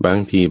บาง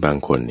ทีบาง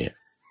คนเนี่ย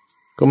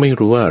ก็ไม่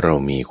รู้ว่าเรา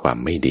มีความ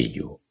ไม่ดีอ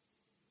ยู่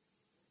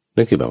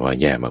นั่นคือแบบว่า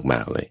แย่ม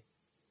ากๆเลย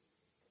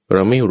เร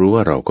าไม่รู้ว่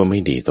าเราก็ไม่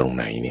ดีตรงไ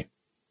หนเนี่ย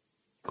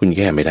คุณแ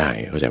ก้ไม่ได้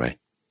เข้าใจไหม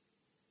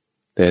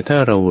แต่ถ้า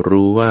เรา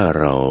รู้ว่า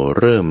เรา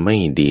เริ่มไม่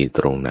ดีต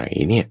รงไหน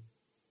เนี่ย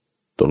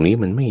ตรงนี้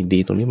มันไม่ดี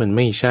ตรงนี้มันไ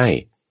ม่ใช่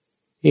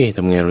ท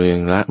ำไงเรื่อง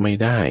ละไม่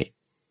ได้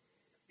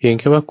เพียง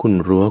แค่ว่าคุณ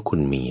รู้ว่าคุ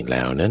ณมีแ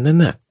ล้วนั่น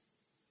น่ะ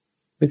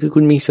นั่นคือคุ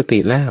ณมีสติ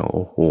แล้วโ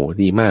อ้โห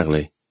ดีมากเล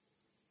ย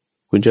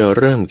คุณจะ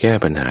เริ่มแก้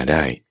ปัญหาไ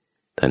ด้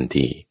ทัน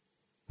ที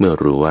เมื่อ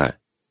รู้ว่า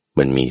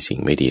มันมีสิ่ง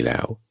ไม่ดีแล้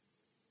ว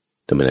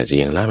แต่มันอาจจะ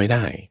ยังละไม่ไ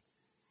ด้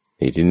ใ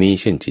นที่นี้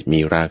เช่นจิตมี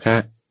ราคะ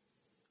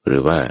หรื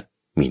อว่า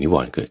มีนิว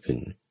รณ์เกิดขึ้น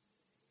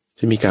จ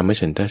ะมีการไม่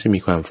ฉันทะจะมี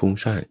ความฟุ้ง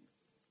ซ่าน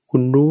คุ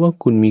ณรู้ว่า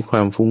คุณมีคว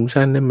ามฟุ้งซ่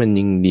านนั้นมัน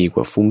ยังดีก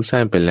ว่าฟุ้งซ่า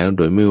นไปแล้วโ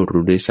ดยไม่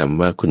รู้ด้วยซ้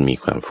ำว่าคุณมี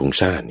ความฟุ้ง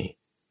ซ่านนี่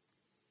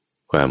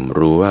ความ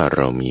รู้ว่าเ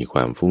รามีคว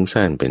ามฟุ้ง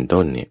ซ่านเป็น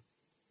ต้นเนี่ย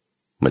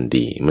มัน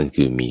ดีมัน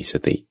คือมีส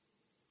ติ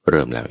เ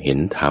ริ่มแล้วเห็น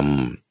ธรรม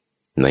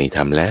ในธร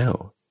รมแล้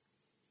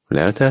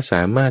วถ้าส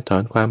ามารถถอ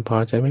นความพอ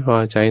ใจไม่พอ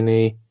ใจใน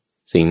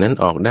สิ่งนั้น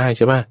ออกได้ใ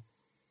ช่ป่ะ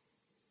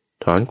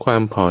ถอนควา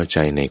มพอใจ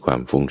ในควา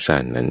มฟุ้งซ่า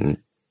นนั้น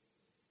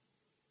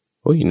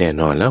โอ้ยแน่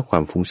นอนแล้วควา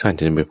มฟุ้งซ่านจ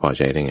ะไปพอ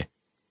ใจได้ไง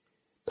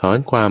ถอน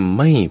ความ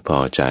ไม่พอ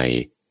ใจ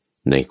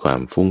ในความ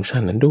ฟุ้งซ่า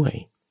นนั้นด้วย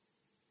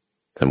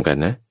สำคัญ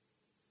นะ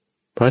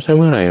เพราะถ้าเ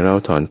มื่อไหร่เรา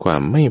ถอนควา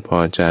มไม่พอ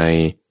ใจ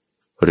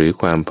หรือ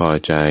ความพอ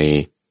ใจ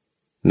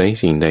ใน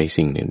สิ่งใด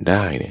สิ่งหนึ่งไ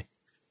ด้เนี่ย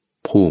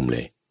พุ่มเล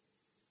ย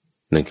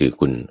นั่นคือ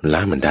คุณล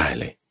ะมันได้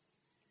เลย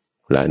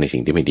ละในสิ่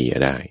งที่ไม่ดี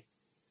ได้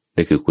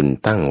นั่นคือคุณ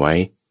ตั้งไว้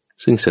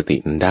ซึ่งสติ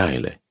นั้นได้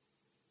เลย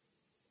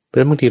เพรา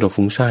ะบางทีเรา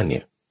ฟุ้งซ่านเนี่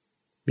ย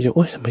ไม่ใช่โ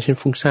อ๊ยทำไมฉัน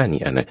ฟุ้งซ่าน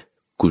นี่อันนั้น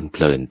คุณเพ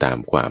ลินตาม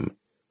ความ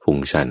ฟุ้ง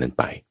ซ่านนั้น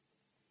ไป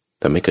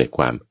แต่ไม่เกิดค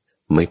วาม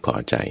ไม่พอ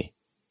ใจ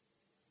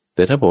แ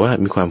ต่ถ้าบอกว่า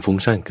มีความฟุ้ง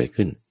ซ่านเกิด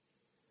ขึ้น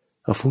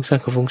เอาฟุ้งซ่าน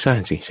ก็ฟุ้งซ่าน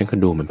สิฉันก็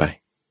ดูมันไป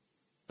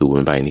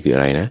นี่คืออ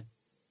ะไรนะ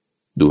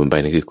ดูมันไป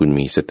นี่คือคุณ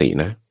มีสติ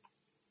นะ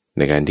ใ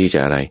นการที่จะ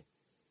อะไร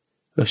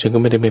ฉันก็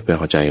ไม่ได้ไม่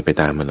พอใจไป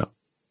ตามมันหรอก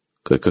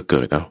เกิดก็เ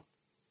กิดเอา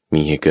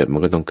มีเหตุเกิดมั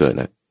นก็ต้องเกิด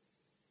นะ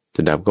จ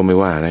ะดับก็ไม่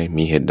ว่าอะไร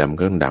มีเหตุดับ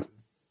ก็ต้องดับ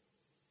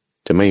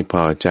จะไม่พ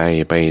อใจ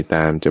ไปต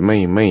ามจะไ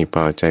ม่พ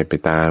อใจไป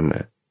ตาม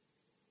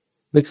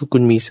นั่นคือคุ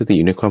ณมีสติอ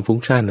ยู่ในความฟุ้ง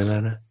ซ่านนั่นแล้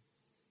วนะ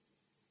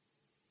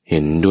เห็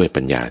นด้วย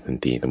ปัญญาทัน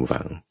ทีท่านผู้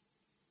ฟัง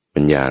ปั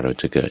ญญาเรา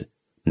จะเกิด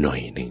หน่อ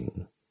ยหนึ่ง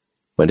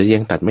มันจะยั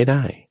งตัดไม่ไ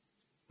ด้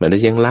มันจะ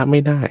ยังละไ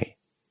ม่ได้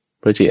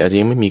เพราะจิตอาจจะ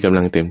ยังไม่มีกำ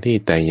ลังเต็มที่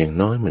แต่อย่าง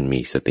น้อยมันมี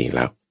สติแ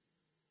ล้ว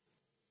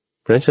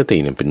เพราะฉะนั้นสติ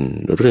เนี่ยเป็น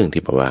เรื่อง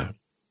ที่แบบว่า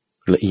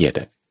ละเอียด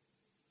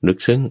ลึก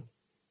ซึ้ง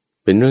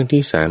เป็นเรื่อง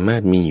ที่สามาร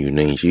ถมีอยู่ใ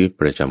นชีวิต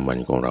ประจำวัน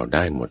ของเราไ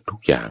ด้หมดทุก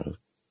อย่าง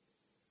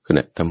ขณ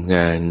ะทำง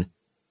าน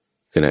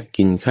ขณะ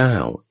กินข้า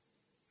ว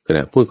ขณ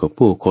ะพูดกับ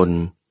ผู้คน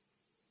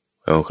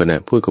ขณะ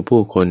พูดกับ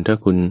ผู้คนถ้า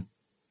คุณ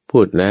พู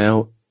ดแล้ว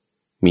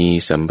มี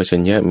สัมปชั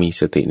ญญะมี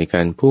สติในก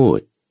ารพูด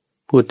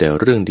แต่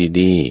เรื่อง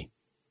ดี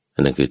ๆอั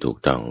นนั้นคือถูก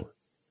ต้อง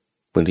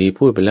บางที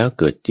พูดไปแล้ว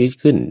เกิดจี๊ด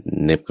ขึ้น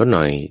เน็บเขาห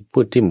น่อยพู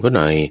ดทิ่มเขาห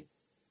น่อย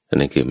อัน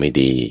นั้นคือไม่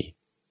ดี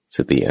ส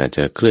ติอาจจ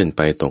ะเคลื่อนไ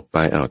ปตกไป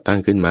ตั้ง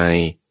ขึ้นใหม่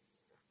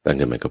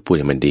ก็พูดใ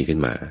ห้มันดีขึ้น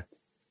มา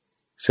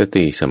ส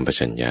ติสัมป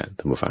ชัญญะ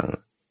ท่านผู้ฟัง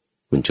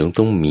คุณจึง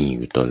ต้องมีอ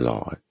ยู่ตล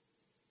อด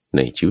ใน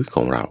ชีวิตข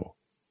องเรา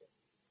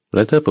แ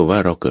ล้วถ้าเผื่อว่า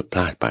เราเกิดพล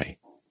าดไป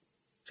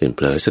เช่นเผ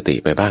ลอสติ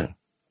ไปบ้าง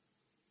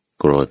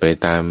โกรธไป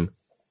ตาม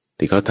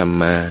ที่เขาท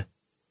ำมา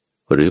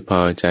หรือพ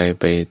อใจ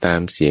ไปตาม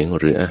เสียง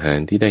หรืออาหาร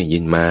ที่ได้ยิ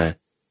นมา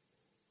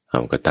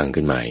ก็ตั้ง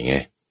ขึ้นมาไง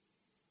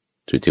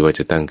จุดที่ว่า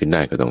จะตั้งขึ้นไ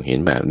ด้ก็ต้องเห็น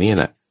แบบนี้แ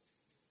หละ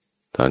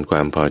ถอนคว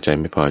ามพอใจ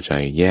ไม่พอใจ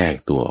แยก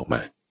ตัวออกม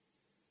า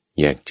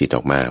แยกจิตอ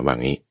อกมาว่า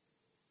งี้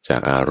จา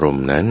กอารม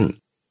ณ์นั้น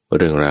เ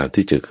รื่องราว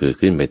ที่จะเกิด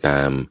ขึ้นไปต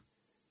าม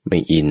ไม่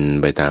อิน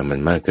ไปตามมัน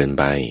มากเกิน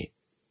ไป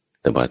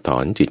แต่ว่าถอ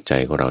นจิตใจ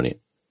ของเราเนี่ย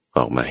อ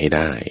อกมาให้ไ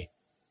ด้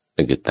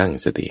นั่นคือตั้ง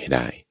สติให้ไ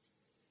ด้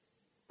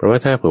เพราะว่า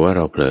ถ้าเผื่อว่าเ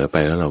ราเผลอไป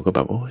แล้วเราก็แบ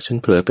บโอ้ฉัน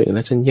เผลอไปแ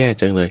ล้วฉันแย่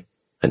จังเลย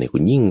อันนี้คุ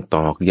ณยิ่งต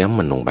อกย้ำ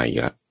มันลงไปอี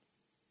กละ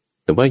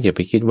แต่ว่าอย่าไ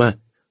ปคิดว่า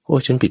โอ้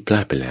ฉันผิดพลา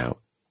ดไปแล้ว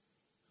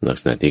ลัก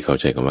ษณะที่เข้า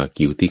ใจกันว่า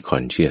guilty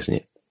conscious เ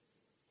นี่ย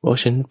โอ้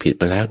ฉันผิด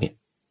ไปแล้วเนี่ย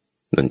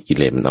นั่นกิเ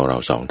ลสมันเอาเรา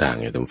สองทาง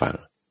ไงท่านฟัง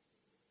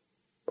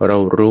พอเรา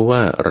รู้ว่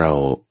าเรา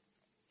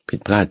ผิด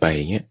พลาดไป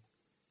อย่างเงี้ย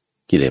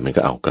กิเลสมัน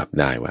ก็เอากลับ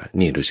ได้ว่า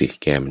นี่ดูสิ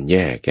แกมันแ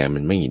ย่แกมั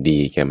นไม่ดี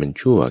แกมัน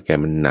ชั่วแก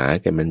มันหนา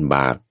แกมันบ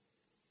าป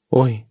โ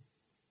อ้ย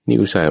นี่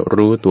อุตส่าห์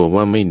รู้ตัว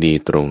ว่าไม่ดี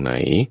ตรงไหน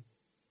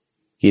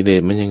กิเล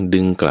สมันยัง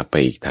ดึงกลับไป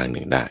อีกทางห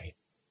นึ่งได้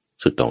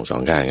สุดตรงสอ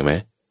งข้างใช่ไหม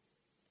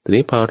ที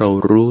นี้พอเรา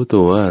รู้ตั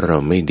วว่าเรา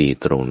ไม่ดี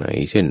ตรงไหน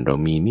เช่นเรา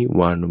มีนิว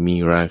รณ์มี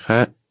ราคะ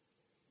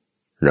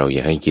เราอย่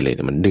าให้กิเลส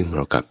มันดึงเร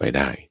ากลับไปไ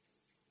ด้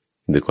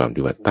ด้วยความ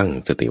ที่ว่าตั้ง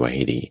สติไว้ใ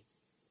ห้ดี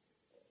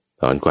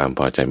ตอนความพ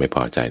อใจไม่พ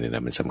อใจเนี่ยน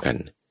ะมันสำคัญ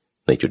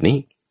ในจุดนี้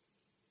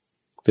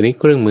ทีนี้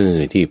เครื่องมือ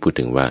ที่พูด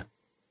ถึงว่า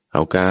เอ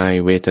ากาย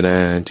เวทนา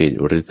จิต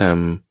หรือธรรม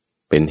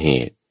เป็นเห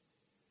ตุ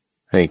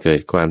ให้เกิด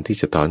ความที่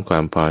จะถอนควา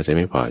มพอใจ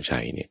ไม่พอใจ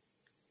เนี่ย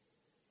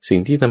สิ่ง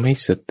ที่ทำให้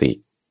สติ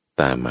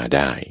ตามมาไ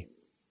ด้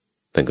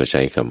ท่านก็ใ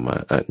ช้คำว่า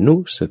อนุ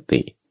ส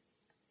ติ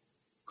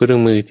เครื่อ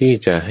งมือที่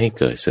จะให้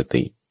เกิดส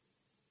ติ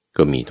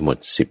ก็มีทั้งหมด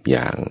10อ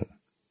ย่าง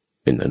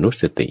เป็นอนุ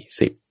สติ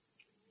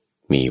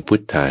10มีพุ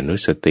ทธานุ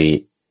สติ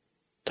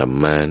ธัม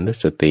มานุ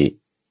สติ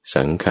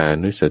สังขา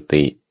นุส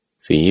ติ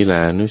ศีล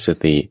านุส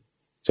ติ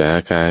จา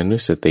คานุ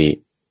สติ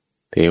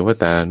เทว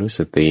ตานุส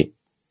ติ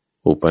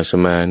อุปส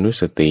มานุ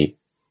สติ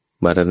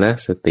มรณ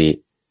สติ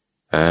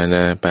อาน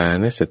าปา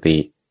นสติ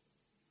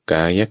ก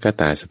ายค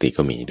ตาสติ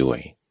ก็มีด้วย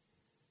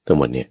ทั้งห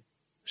มดเนี่ย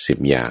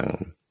10อย่าง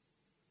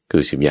คื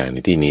อ10อย่างใน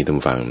ที่นี้ท่าน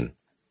ฟัง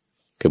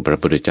คือพระ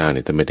พุทธเจ้าเ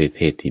นี่ยท่านไม่ได้เ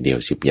ทศทีเดียว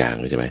10อย่าง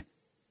ใช่ไหม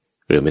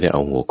หรือไม่ได้เอ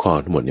าหัวข้อ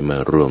ทั้งหมดนี้มา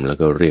รวมแล้ว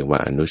ก็เรียกว่า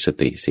อนุส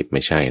ติ10ไ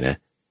ม่ใช่นะ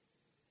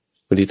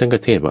บางทีท่านก็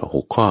เทศว่า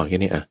6ข้อแค่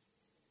นี้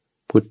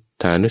พุท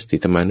ธานุสติ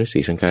ธัมมานุสติ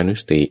สังฆานุ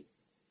สติ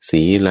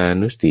ศีลา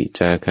นุสติ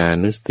จาคา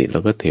นุสติแล้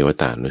วก็เทว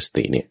ตานุส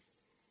ติเนี่ย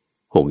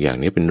6อย่าง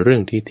นี้เป็นเรื่อ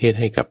งที่เทศ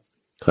ให้กับ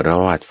ฆรา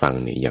วาสฟัง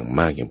เนี่ยอย่าง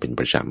มากอย่างเป็น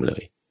ประจำเล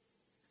ย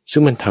ซึ่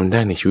งมันทำได้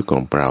ในชีวิตขอ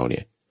งเราเนี่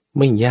ย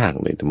ไม่ยาก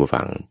เลยท่านผู้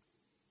ฟัง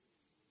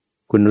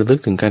คุณระลึก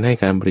ถึงการให้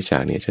การบริจา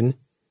คเนี่ยฉัน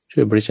ช่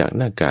วยบริจาคห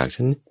น้ากาก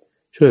ฉัน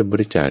ช่วยบ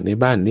ริจาคใน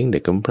บ้านเลี้ยงเด็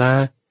กกำพร้า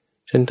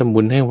ฉันทำ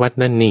บุญให้วัด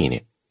นั่นนี่เ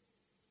นี่ย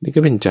นี่ก็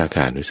เป็นจาค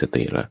านุส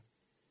ติละ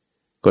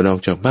ก่อนออก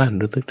จากบ้าน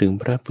ระลึกถึง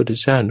พระพุทธ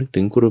เจ้านึก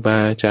ถึงครูบา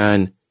อาจาร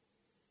ย์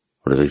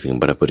ระลึกถึง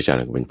พระพุทธเจ้า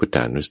ก็เป็นพุทธ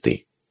านุสติ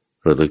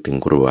ระลึกถึง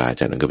ครูบาอา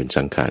จารย์ก็เป็น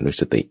สังฆานุ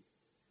สติ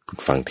คุณ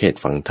ฟังเทศ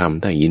ฟังธรรม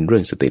ได้ยินเรื่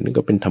องสตินั่น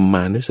ก็เป็นธัมม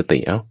านุสติ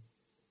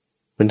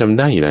มันทำ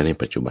ได้อยู่แล้วใน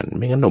ปัจจุบันไ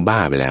ม่งั้นเราบ้า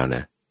ไปแล้วน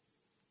ะ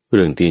เ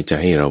รื่องที่จะ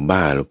ให้เราบ้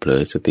าเราเผล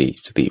อส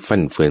ติฟั่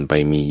นเฟือนไป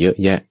มีเยอะ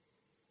แยะ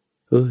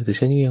แต่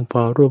ฉันยังพ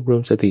อรวบรว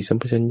มสติสัม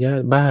ปชัญญะ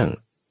บ้าง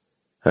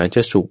อาจจ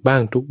ะสุขบ้า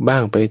งทุกบ้า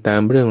งไปตา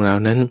มเรื่องราว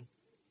นั้น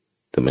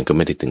แต่มันก็ไ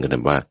ม่ได้ถึงกั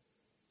บว่า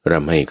ร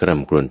ำให้กระร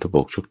ำกรวนทุบ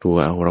กชุกตัว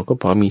เราก็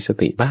พอมีส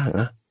ติบ้าง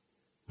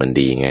มัน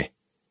ดีไง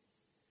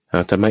เอ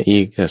าทำไมอี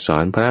กสอ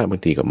นพระบาง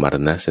ทีกับมร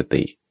ณส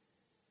ติ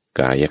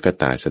กายค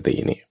ตาสติ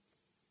เนี่ย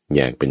แย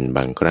กเป็นบ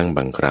างครั้งบ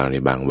างคราวใน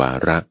บางวา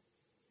ระ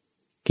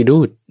คิดดู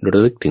ร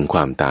ะลึกถึงคว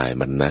ามตาย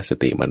มรณส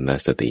ติ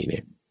เนี่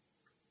ย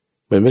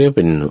มันไม่ได้เ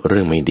ป็นเรื่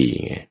องไม่ดี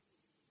ไง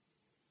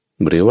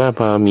หรือว่าพ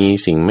อมี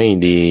สิ่งไม่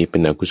ดีเป็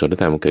นอกุศล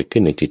ธรรมเกิดขึ้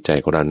นในจิตใจ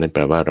ของเรานั้นแป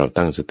ลว่าเรา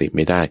ตั้งสติไ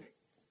ม่ได้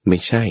ไม่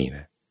ใช่น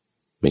ะ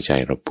ไม่ใช่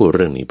เราพูดเ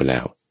รื่องนี้ไปแล้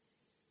ว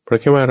เพราะ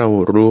แค่ว่าเรา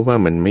รู้ว่า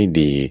มันไม่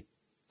ดี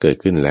เกิด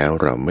ขึ้นแล้ว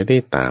เราไม่ได้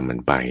ตามมัน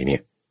ไปเนี่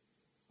ย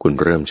คุณ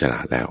เริ่มฉลา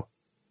ดแล้ว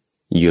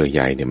เยื่อใ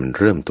ยเนี่ยมัน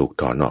เริ่มถูก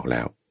ถอนออกแ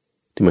ล้ว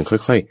ที่มันค่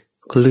อย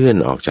ๆเคลื่อน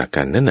ออกจาก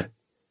กัน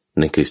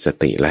นั่นคือส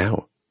ติแล้ว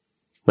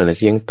มันอาจ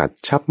จะยังตัด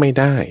ชับไม่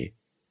ได้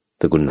แ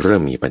ต่คุณเริ่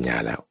มมีปัญญา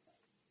แล้ว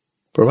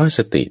เพราะว่าส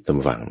ติต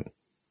ำวัง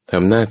ท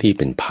ำหน้าที่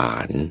เป็นผา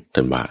นท่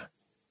านว่า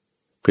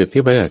เปรียบเที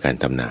ยบไว้กับการ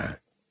ทำนา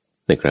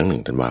ในครั้งหนึ่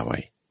งท่านว่าไว้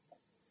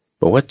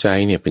บอกว่าใจ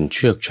เนี่ยเป็นเ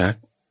ชือกชัก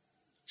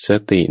ส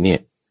ติเนี่ย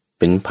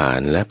เป็นผา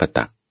นและประ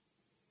ตัก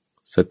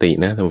สติ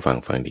นะท่านฟั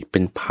งดิเป็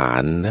นผา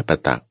นและปร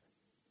ะตัก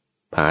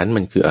ผาน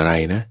มันคืออะไร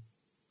นะ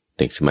เ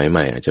ด็กสมัยให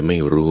ม่อาจจะไม่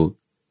รู้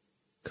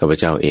ข้าพ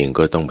เจ้าเอง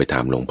ก็ต้องไปถา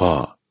มหลวงพ่อ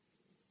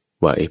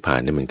ว่าไอ้ผาน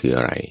นี่มันคืออ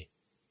ะไร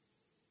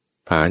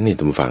ผานนี่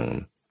ท่านฟัง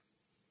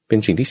เป็น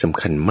สิ่งที่สำ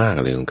คัญมาก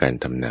เลยของการ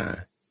ทำนา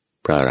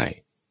เพราะอะไร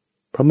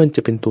เพราะมันจ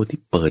ะเป็นตัวที่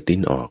เปิดดิ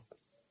นออก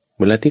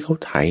เวลาที่เขา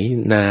ไถ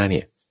นาเ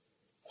นี่ย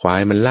ควา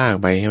ยมันลาก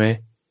ไปใช่ไหม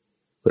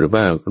หรือ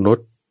ว่ารถ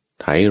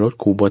ไถรถ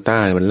คูโบต้า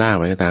มันลาก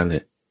ไปก็ตามเล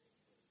ย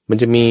มัน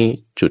จะมี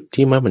จุด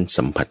ที่มัน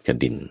สัมผัสกับ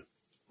ดิน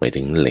หมาย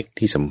ถึงเหล็ก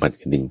ที่สัมผัส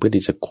กับดินเพื่อ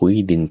ที่จะคุย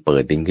ดินเปิ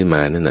ดดินขึ้นม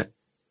านั่นน่ะ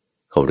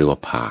เขาเรียกว่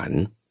าผาน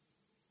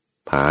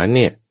เ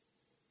นี่ย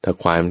ถ้า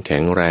ควายมันแข็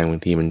งแรงบา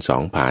งทีมัน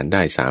2 ผานไ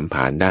ด้3 ผ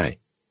านได้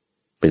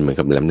เป็นเหมือน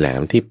กับแหล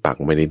มๆที่ปัก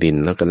ไปในดิน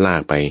แล้วก็ลา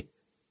กไป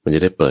มันจะ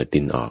ได้เปิด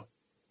ดินออก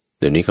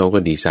เดี๋ยวนี้เขาก็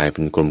ดีไซน์เ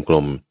ป็นกล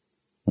ม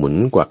ๆหมุน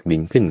กวักดิ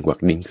นขึ้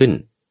น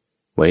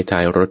ไว้ท้า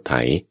ยรถไถ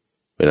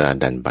เวลา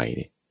ดันไปเ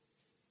นี่ย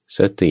ส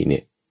ติเนี่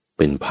ยเ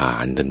ป็นผา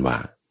นดันว่า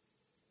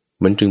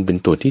มันจึงเป็น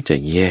ตัวที่จะ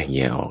แยก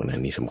ออกนะ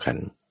นี่สำคัญ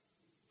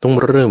ต้อง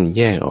เริ่มแ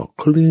ยกออก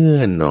เคลื่อ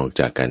นออก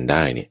จากกันไ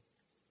ด้เนี่ย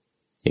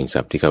อย่าง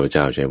ศัพท์ที่ข้าพเ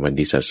จ้าใช้ว่า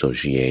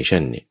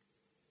disassociation เนี่ย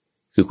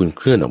คือคุณเ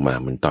คลื่อนออกมา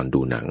เหมือนตอน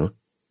ดูหนัง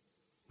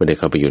ไม่ได้เ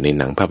ข้าไปอยู่ใน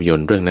หนังภาพยน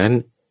ตร์เรื่องนั้น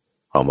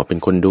ออกมาเป็น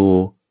คนดู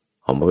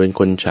ออกมาเป็น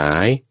คนฉา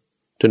ย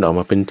จนออก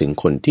มาเป็นถึง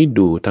คนที่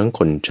ดูทั้งค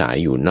นฉาย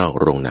อยู่นอก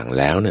โรงหนัง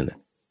แล้วนั่นน่ะ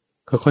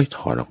ค่อยๆถ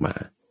อนออกมา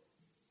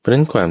เพราะ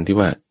นั้นความที่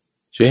ว่า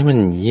ช่วยให้มัน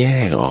แย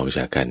กออกจ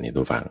ากกันเนี่ย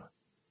ทุกฝั่ง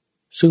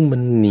ซึ่งมั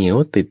นเหนียว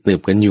ติดหนึ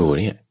บกันอยู่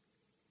เนี่ย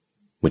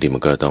บางทีมั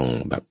นก็ต้อง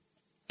แบบ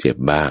เจ็บ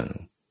บ้าง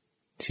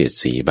เสียด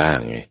สีบ้าง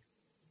ไง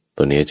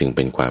ตัวนี้จึงเ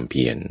ป็นความเ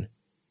พียร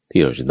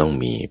ที่เราจะต้อง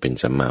มีเป็น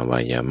สัมมาวา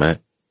ยามะ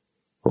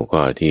หัวข้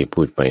อที่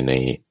พูดไปใน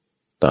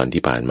ตอน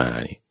ที่ผ่านมา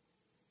นี่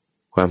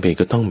ความเพียร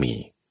ก็ต้องมี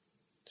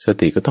ส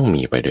ติก็ต้อง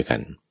มีไปด้วยกั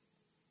น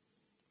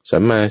สั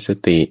มมาส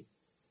ติ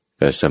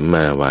กับสัมม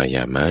าวาย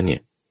ามะเนี่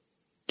ย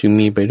จึง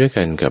มีไปด้วย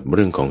กันกับเ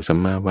รื่องของสัม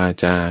มาวา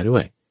จาด้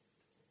วย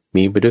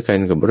มีไปด้วยกัน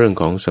กับเรื่อง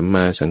ของสัมม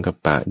าสังกัป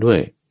ปะด้วย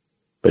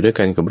ไปด้วย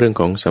กันกับเรื่อง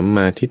ของสัมม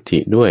าทิฏฐิ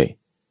ด้วย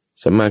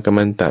สัมมากัม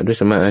มันตะด้วย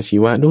สัมมาอาชี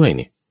วะด้วยเ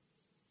นี่ย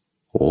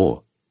โอ้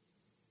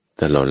แ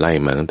ต่เราไล่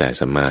มาตั้งแต่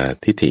สัมมา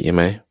ทิฏฐิใช่ไ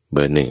หมเบ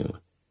อร์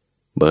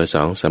 1เบอร์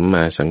 2สัมม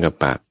าสังกัป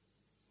ปะ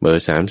เบอ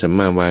ร์ 3สัมม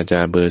าวาจา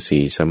เบอร์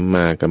 4สัมม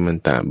ากัมมัน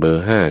ตะเบอ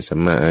ร์ 5สัม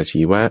มาอา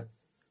ชีวะ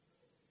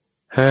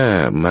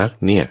5มรรค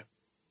เนี่ย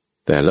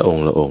แต่ละอง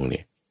ค์เ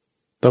นี่ย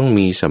ต้อง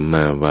มีสัมม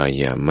าวา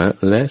ยามะ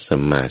และสั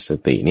มมาส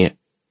ติเนี่ย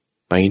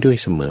ไปด้วย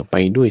เสมอไป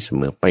ด้วยเส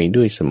มอไป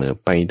ด้วยเสมอ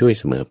ไปด้วย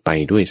เสมอไป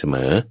ด้วยเสม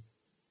อ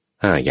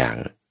5อย่าง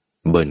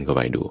เบิ้ลเข้าไ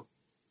ปดู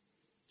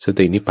ส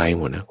ตินี่ไปห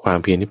มดนะความ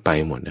เพียรนี่ไป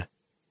หมดนะ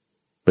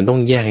มันต้อง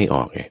แยกให้อ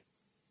อกไง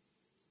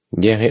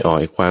แยกให้ออก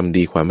ไอ้ความ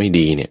ดีความไม่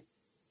ดีเนี่ย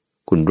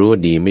คุณรู้ว่า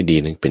ดีไม่ดี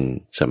นั่นเป็น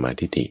สัมมา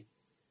ทิฏฐิ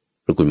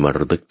หรือคุณมาร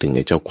ะลึกถึงไ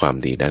อ้เจ้าความ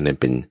ดีได้นั่น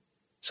เป็น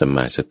สัมม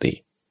าสติ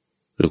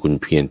หรือคุณ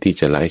เพียรที่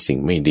จะละสิ่ง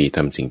ไม่ดีท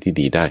ำสิ่งที่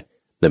ดีได้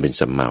นั่นเป็น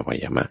สัมมาวา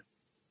ยามะ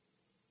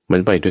มั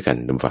นไปด้วยกัน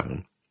ทุกฝั่ง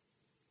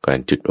การ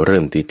จุดเริ่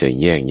มที่จะ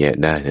แยกแยะ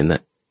ได้นั่นน่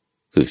ะ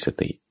คือส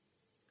ติ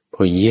พ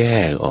อแย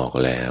กออก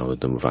แล้ว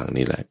ทุกฝั่ง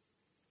นี่แหละ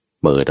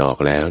เปิดออก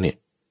แล้วเนี่ย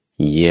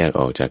แยก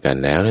ออกจากกัน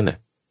แล้วนั่นน่ะ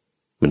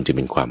มันจะเ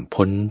ป็นความ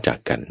พ้นจาก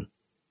กัน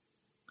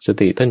ส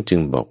ติท่านจึง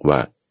บอกว่า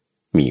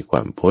มีคว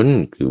ามพ้น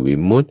คือวิ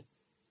มุตติ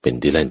เป็น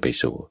ที่เล่นไป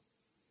สู่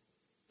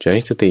จะใ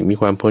ห้สติมี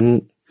ความพ้น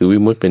คือวิ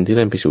มุตติเป็นที่เ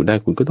ล่นไปสู่ได้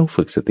คุณก็ต้อง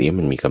ฝึกสติให้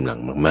มันมีกำลัง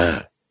มาก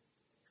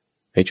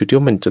ๆไอ้จุดที่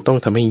มันจะต้อง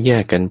ทำให้แย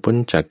กกันพ้น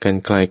จากกัน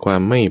คลายควา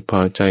มไม่พ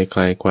อใจค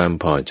ลายความ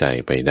พอใจ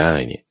ไปได้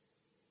เนี่ย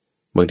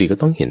บางทีก็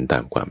ต้องเห็นตา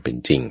มความเป็น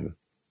จริง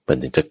มัน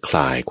ถึงจะคล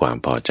ายความ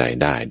พอใจ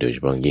ได้โดยเฉ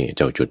พาะยิ่งเ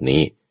จ้าจุด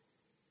นี้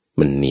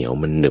มันเหนียว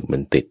มันหนึบมั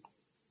นติด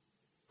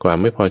ความ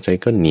ไม่พอใจ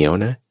ก็เหนียว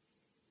นะ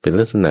เป็น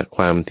ลักษณะค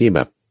วามที่แบ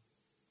บ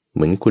เห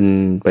มือนคุณ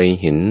ไป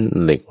เห็น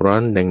เหล็กร้อ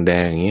นแด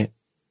งๆอย่างเงี้ย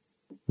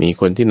มี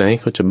คนที่ไหน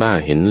เขาจะบ้า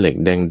เห็นเหล็ก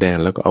แดง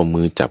ๆแล้วก็เอา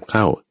มือจับเ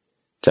ข้า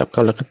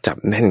แล้วก็จับ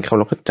แน่นเข้า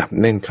แล้วก็จับ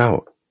แน่นเข้า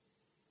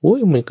โอ้ย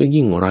มันก็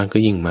ยิ่งร้อนก็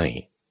ยิ่งไหม้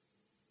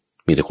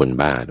มีแต่คน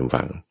บ้าทุก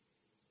ฝัง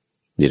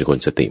มีแต่คน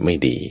สติไม่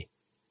ดี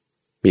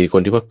มีแต่ค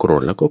นที่ว่าโกร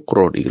ธแล้วก็โกร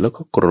ธอีกแล้ว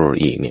ก็โกรธ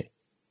อีกเนี่ย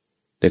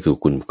นั่นคือ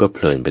คุณก็เพ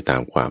ลินไปตา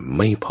มความไ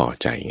ม่พอ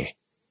ใจไง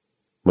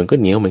มันก็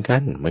เหนียวเหมือนกั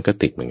นมันก็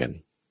ติดเหมือนกัน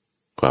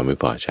ความไม่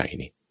พอใจ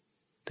นี่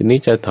ทีนี้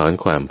จะถอน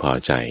ความพอ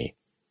ใจ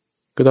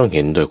ก็ต้องเ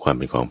ห็นโดยความเ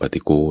ป็นของป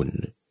ฏิกูล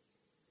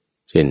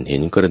เช่นเห็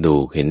นกระดู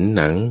กเห็น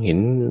หนังเห็น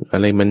อะ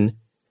ไรมัน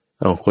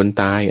เอาคน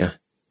ตาย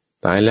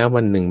ตายแล้ว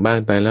วันหนึ่งบ้าง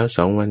ตายแล้ว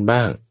2 วันบ้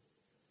าง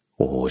โ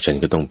อ้โหฉัน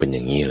ก็ต้องเป็นอย่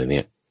างนี้เหรอเ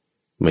นี่ย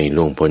ไม่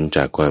ล่วงพ้นจ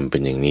ากความเป็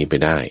นอย่างนี้ไป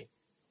ได้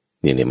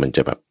เนี่ยมันจ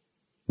ะแบบ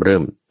เริ่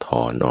มถ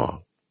อนออก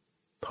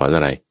ถอนอ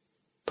ะไร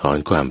ถอน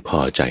ความพ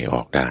อใจอ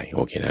อกได้โอ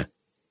เคนะ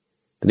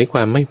แต่ในคว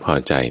ามไม่พอ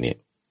ใจเนี่ย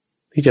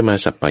ที่จะมา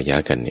สัปปายะ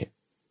กันเนี่ย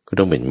ก็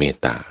ต้องเป็นเมต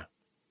ตา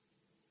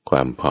คว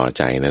ามพอใ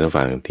จนะท่าน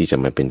ฟังที่จะ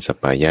มาเป็นสัป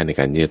ปายะใน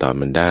การที่จะถอน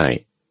มันได้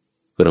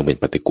ก็ต้องเป็น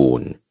ปฏิกู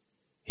ล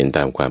เห็นต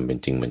ามความเป็น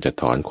จริงมันจะ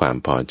ถอนความ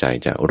พอใจ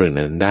จากเรื่อง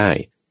นั้นได้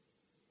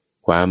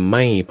ความไ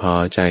ม่พอ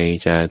ใจ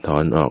จะถอ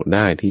นออกไ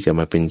ด้ที่จะ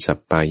มาเป็นสัป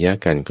ปายะ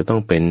กันก็ต้อ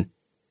งเป็น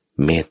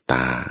เมตต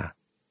า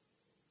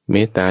เม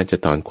ตตาจะ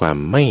ถอนความ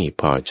ไม่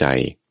พอใจ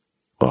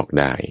ออก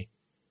ได้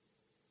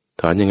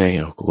ถอนยังไง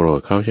โกรธ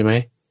เขาใช่ไหม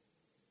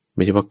ไ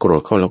ม่ใช่ว่าโกร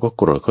ธเขาแล้วก็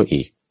โกรธเขา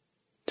อีก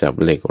จับ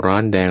เหล็กร้อ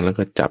นแดงแล้ว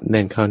ก็จับแ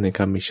น่นเข้าในค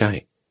ำไม่ใช่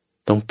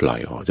ต้องปล่อย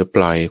ออกจะป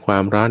ล่อยควา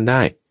มร้อนไ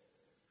ด้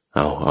เ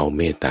อาเ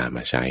มตตาม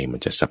าใช้มัน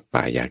จะสัปป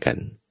ายะกัน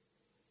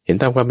เห็น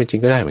ตามความเป็นจริ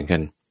งก็ได้เหมือนกั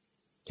น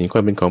เห็นคว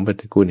ามเป็นของป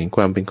ฏิกูลเห็นค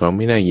วามเป็นของไ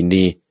ม่น่ายิน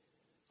ดี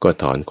ก็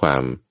ถอนควา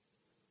ม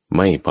ไ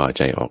ม่พอใ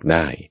จออกไ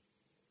ด้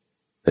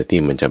แต่ที่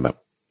มันจะแบบ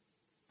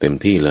เต็ม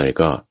ที่เลย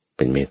ก็เ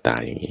ป็นเมตตา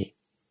อย่างนี้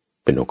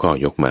เป็นหัวข้อ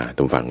ยกมาต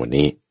รงฝั่งวัน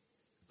นี้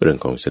เรื่อง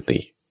ของสติ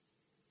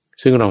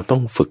ซึ่งเราต้อ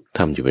งฝึกท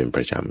ำอยู่เป็นป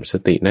ระจำส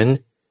ตินั้น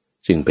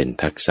จึงเป็น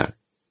ทักษะ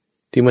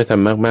ที่เมื่อท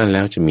ำมากๆแ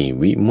ล้วจะมี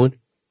วิมุตติ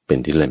เป็น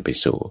ที่เล่นไป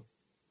สู่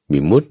วิ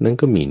มุตตินั้น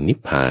ก็มีนิพ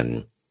พาน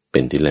เป็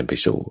นที่เล่นไป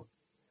สู่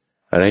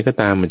อะไรก็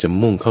ตามมันจะ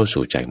มุ่งเข้า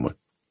สู่ใจหมด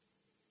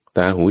ต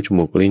าหูจ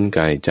มูกลิ้นก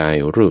ายใจ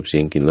รูปเสี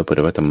ยงกลิ่นรสผ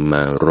ลิตภัณฑ์ธรรม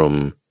ารม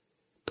ณ์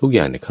ทุกอ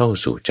ย่างเนี่ยเข้า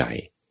สู่ใจ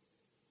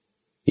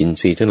อิน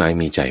ทรีย์ทั้งหลาย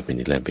มีใจเป็น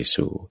ที่เล่นไป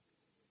สู่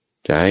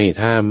ใจ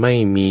ถ้าไม่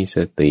มีส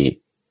ติ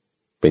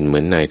เป็นเหมื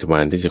อนนายทวา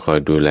รที่จะคอย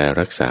ดูแล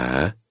รักษา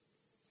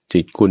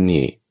จิตคุณ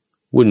นี่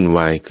วุ่นว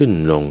ายขึ้น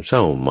ลงเศร้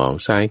าหมอง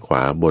ซ้ายขว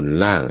าบน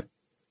ล่าง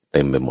เ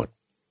ต็มไปหมด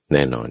แ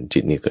น่นอนจิ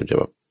ตนี่ก็จะ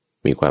แบบ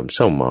มีความเศ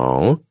ร้าหมอ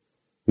ง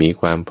มี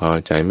ความพอ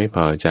ใจไม่พ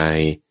อใจ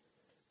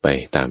ไป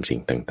ตามสิ่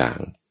งต่า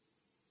ง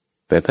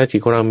ๆแต่ถ้าจิต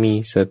ของเรามี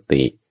ส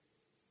ติ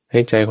ให้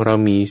ใจของเรา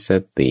มีส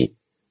ติ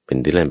เป็น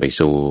ที่เล่นไป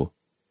สู่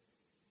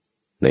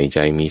ในใจ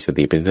มีส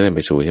ติเป็นที่เล่นไ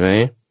ปสู่ใช่ไหม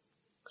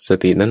ส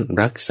ตินั้น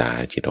รักษา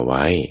จิตเอาไ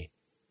ว้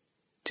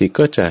จิต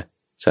ก็จะ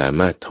สา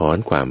มารถถอน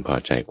ความพอ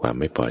ใจความ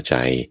ไม่พอใจ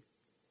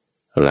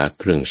ละ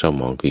เครื่องเศร้าห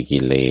มองคือกิ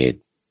เลส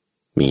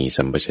มี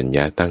สัมปชัญญ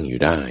ะตั้งอยู่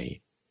ได้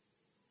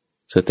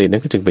สตินั้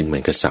นก็จึงเป็นเหมื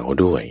อนกับเสา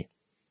ด้วย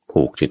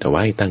ผูกจิตเอาไ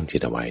ว้ตั้งจิ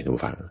ตเอาไว้ทุ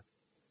กฝัง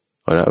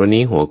เอาละวัน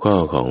นี้หัวข้อ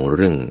ของเ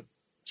รื่อง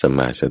สัมม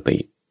าสติ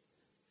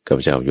ข้าพ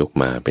เจ้ายก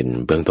มาเป็น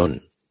เบื้องต้น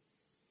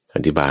อ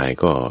ธิบาย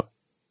ก็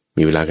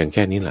มีเวลากันแ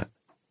ค่นี้แหละ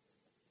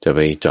จะไป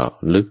เจาะ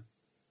ลึก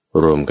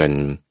รวมกัน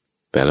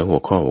แต่ละหั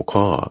ว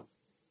ข้อ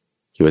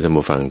คิดว่าท่าน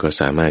ผู้ฟังก็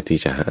สามารถที่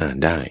จะหาอ่าน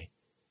ได้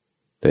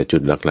แต่จุ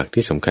ดหลักๆ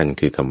ที่สำคัญ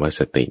คือคำว่า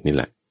สตินี่แ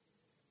หละ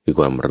คือ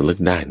ความระลึก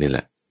ได้นี่แห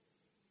ละ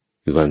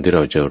คือความที่เร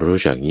าจะรู้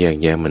จักแยก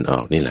แยะมันอ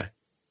อกนี่แหละ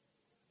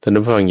ท่าน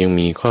ผู้ฟังยัง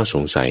มีข้อส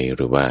งสัยห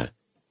รือว่า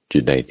จุ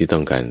ดใดที่ต้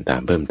องการตา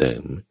มเพิ่มเติ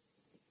ม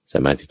สา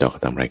มารถติดต่อกั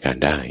บทางรายการ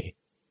ได้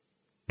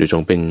โดยตร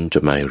งเป็นจ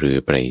ดหมายหรือ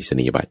ไปรษ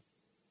ณียบัตร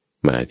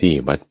มาที่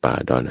วัดป่า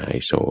ดอนหาย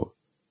โศก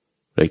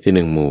เลขที่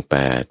1 หมู่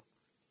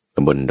 8 ต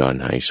ำบลดอน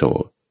หายโศ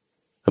ก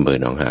อำเภอ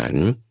หนองหาน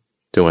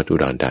จังหวัดอุ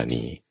ดรธา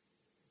นี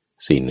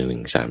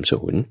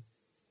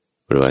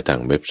41130หรือว่าทาง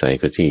เว็บไซต์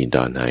ก็ที่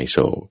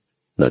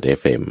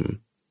donhaiso.fm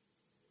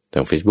ทา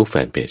ง Facebook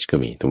Fanpage ก็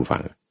มีทุก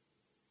ฝั่ง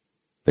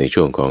ใน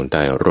ช่วงของใ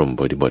ต้ร่มโพ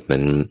ธิบท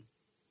นั้น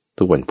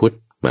ทุกวันพุธ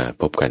มา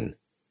พบกัน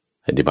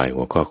อธิบาย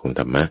หัวข้อของ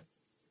ธรรมะ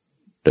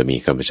โดยมี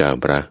ข้าพเจ้า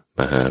พระ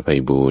มหาไพ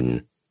บูลย์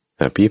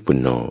อภิปุณ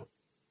โญ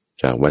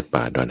จากวัด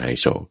ป่าดอนไฮ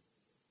โศก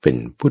เป็น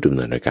ผู้ดำเ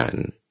นินรายการ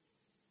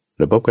แ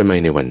ล้วพบกันใหม่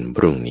ในวันพ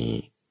รุ่งนี้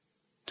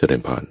เจริ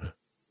ญพร